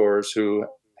mentors who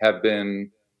have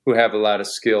a lot of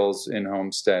skills in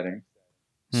homesteading.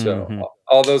 So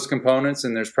all those components,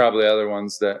 and there's probably other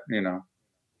ones that,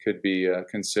 could be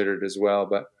considered as well,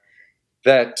 but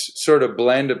that sort of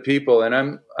blend of people.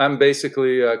 And I'm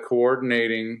basically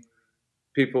coordinating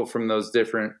people from those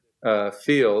different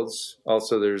fields.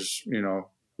 Also there's,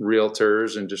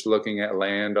 realtors and just looking at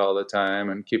land all the time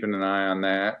and keeping an eye on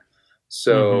that.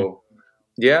 So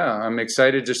yeah, I'm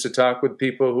excited just to talk with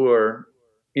people who are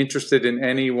interested in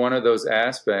any one of those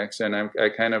aspects. And I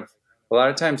kind of, a lot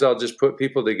of times I'll just put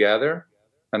people together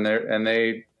and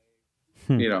they,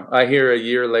 I hear a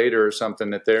year later or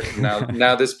something that they're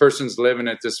now this person's living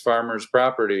at this farmer's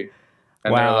property,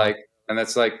 and they're like, and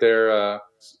that's like there's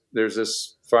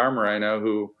this farmer I know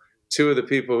who, two of the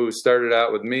people who started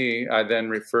out with me, I then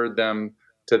referred them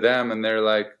to them, and they're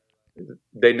like,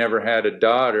 they never had a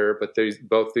daughter, but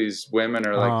both these women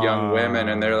are like young women,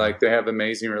 and they're like, they have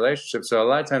amazing relationships. So a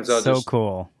lot of times I'll just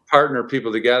partner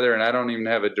people together, and I don't even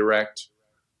have a direct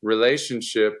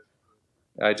relationship.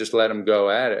 I just let them go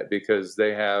at it because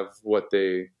they have what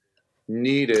they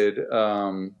needed,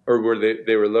 or were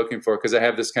they were looking for. Because I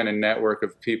have this kind of network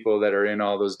of people that are in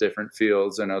all those different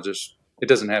fields, and it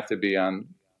doesn't have to be on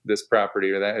this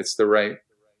property or that. It's the right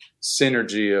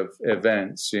synergy of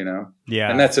events, Yeah.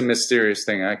 And that's a mysterious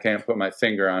thing. I can't put my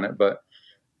finger on it, but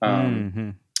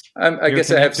I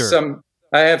guess I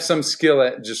have some skill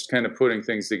at just kind of putting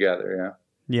things together.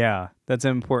 Yeah. Yeah, that's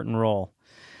an important role.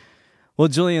 Well,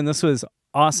 Julian, this was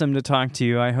awesome to talk to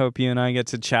you. I hope you and I get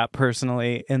to chat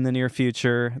personally in the near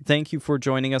future. Thank you for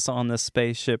joining us on the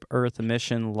Spaceship Earth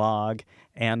Mission log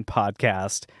and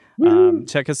podcast.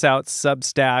 Check us out,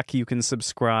 Substack. You can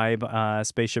subscribe,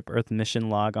 Spaceship Earth Mission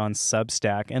log on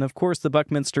Substack. And of course, the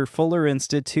Buckminster Fuller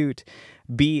Institute,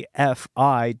 BFI.org,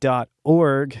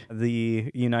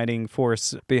 the uniting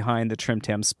force behind the Trim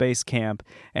Tam Space Camp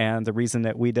and the reason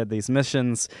that we did these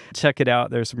missions. Check it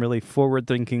out. There's some really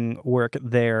forward-thinking work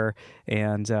there.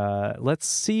 And let's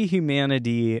see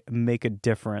humanity make a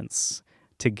difference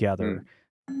together.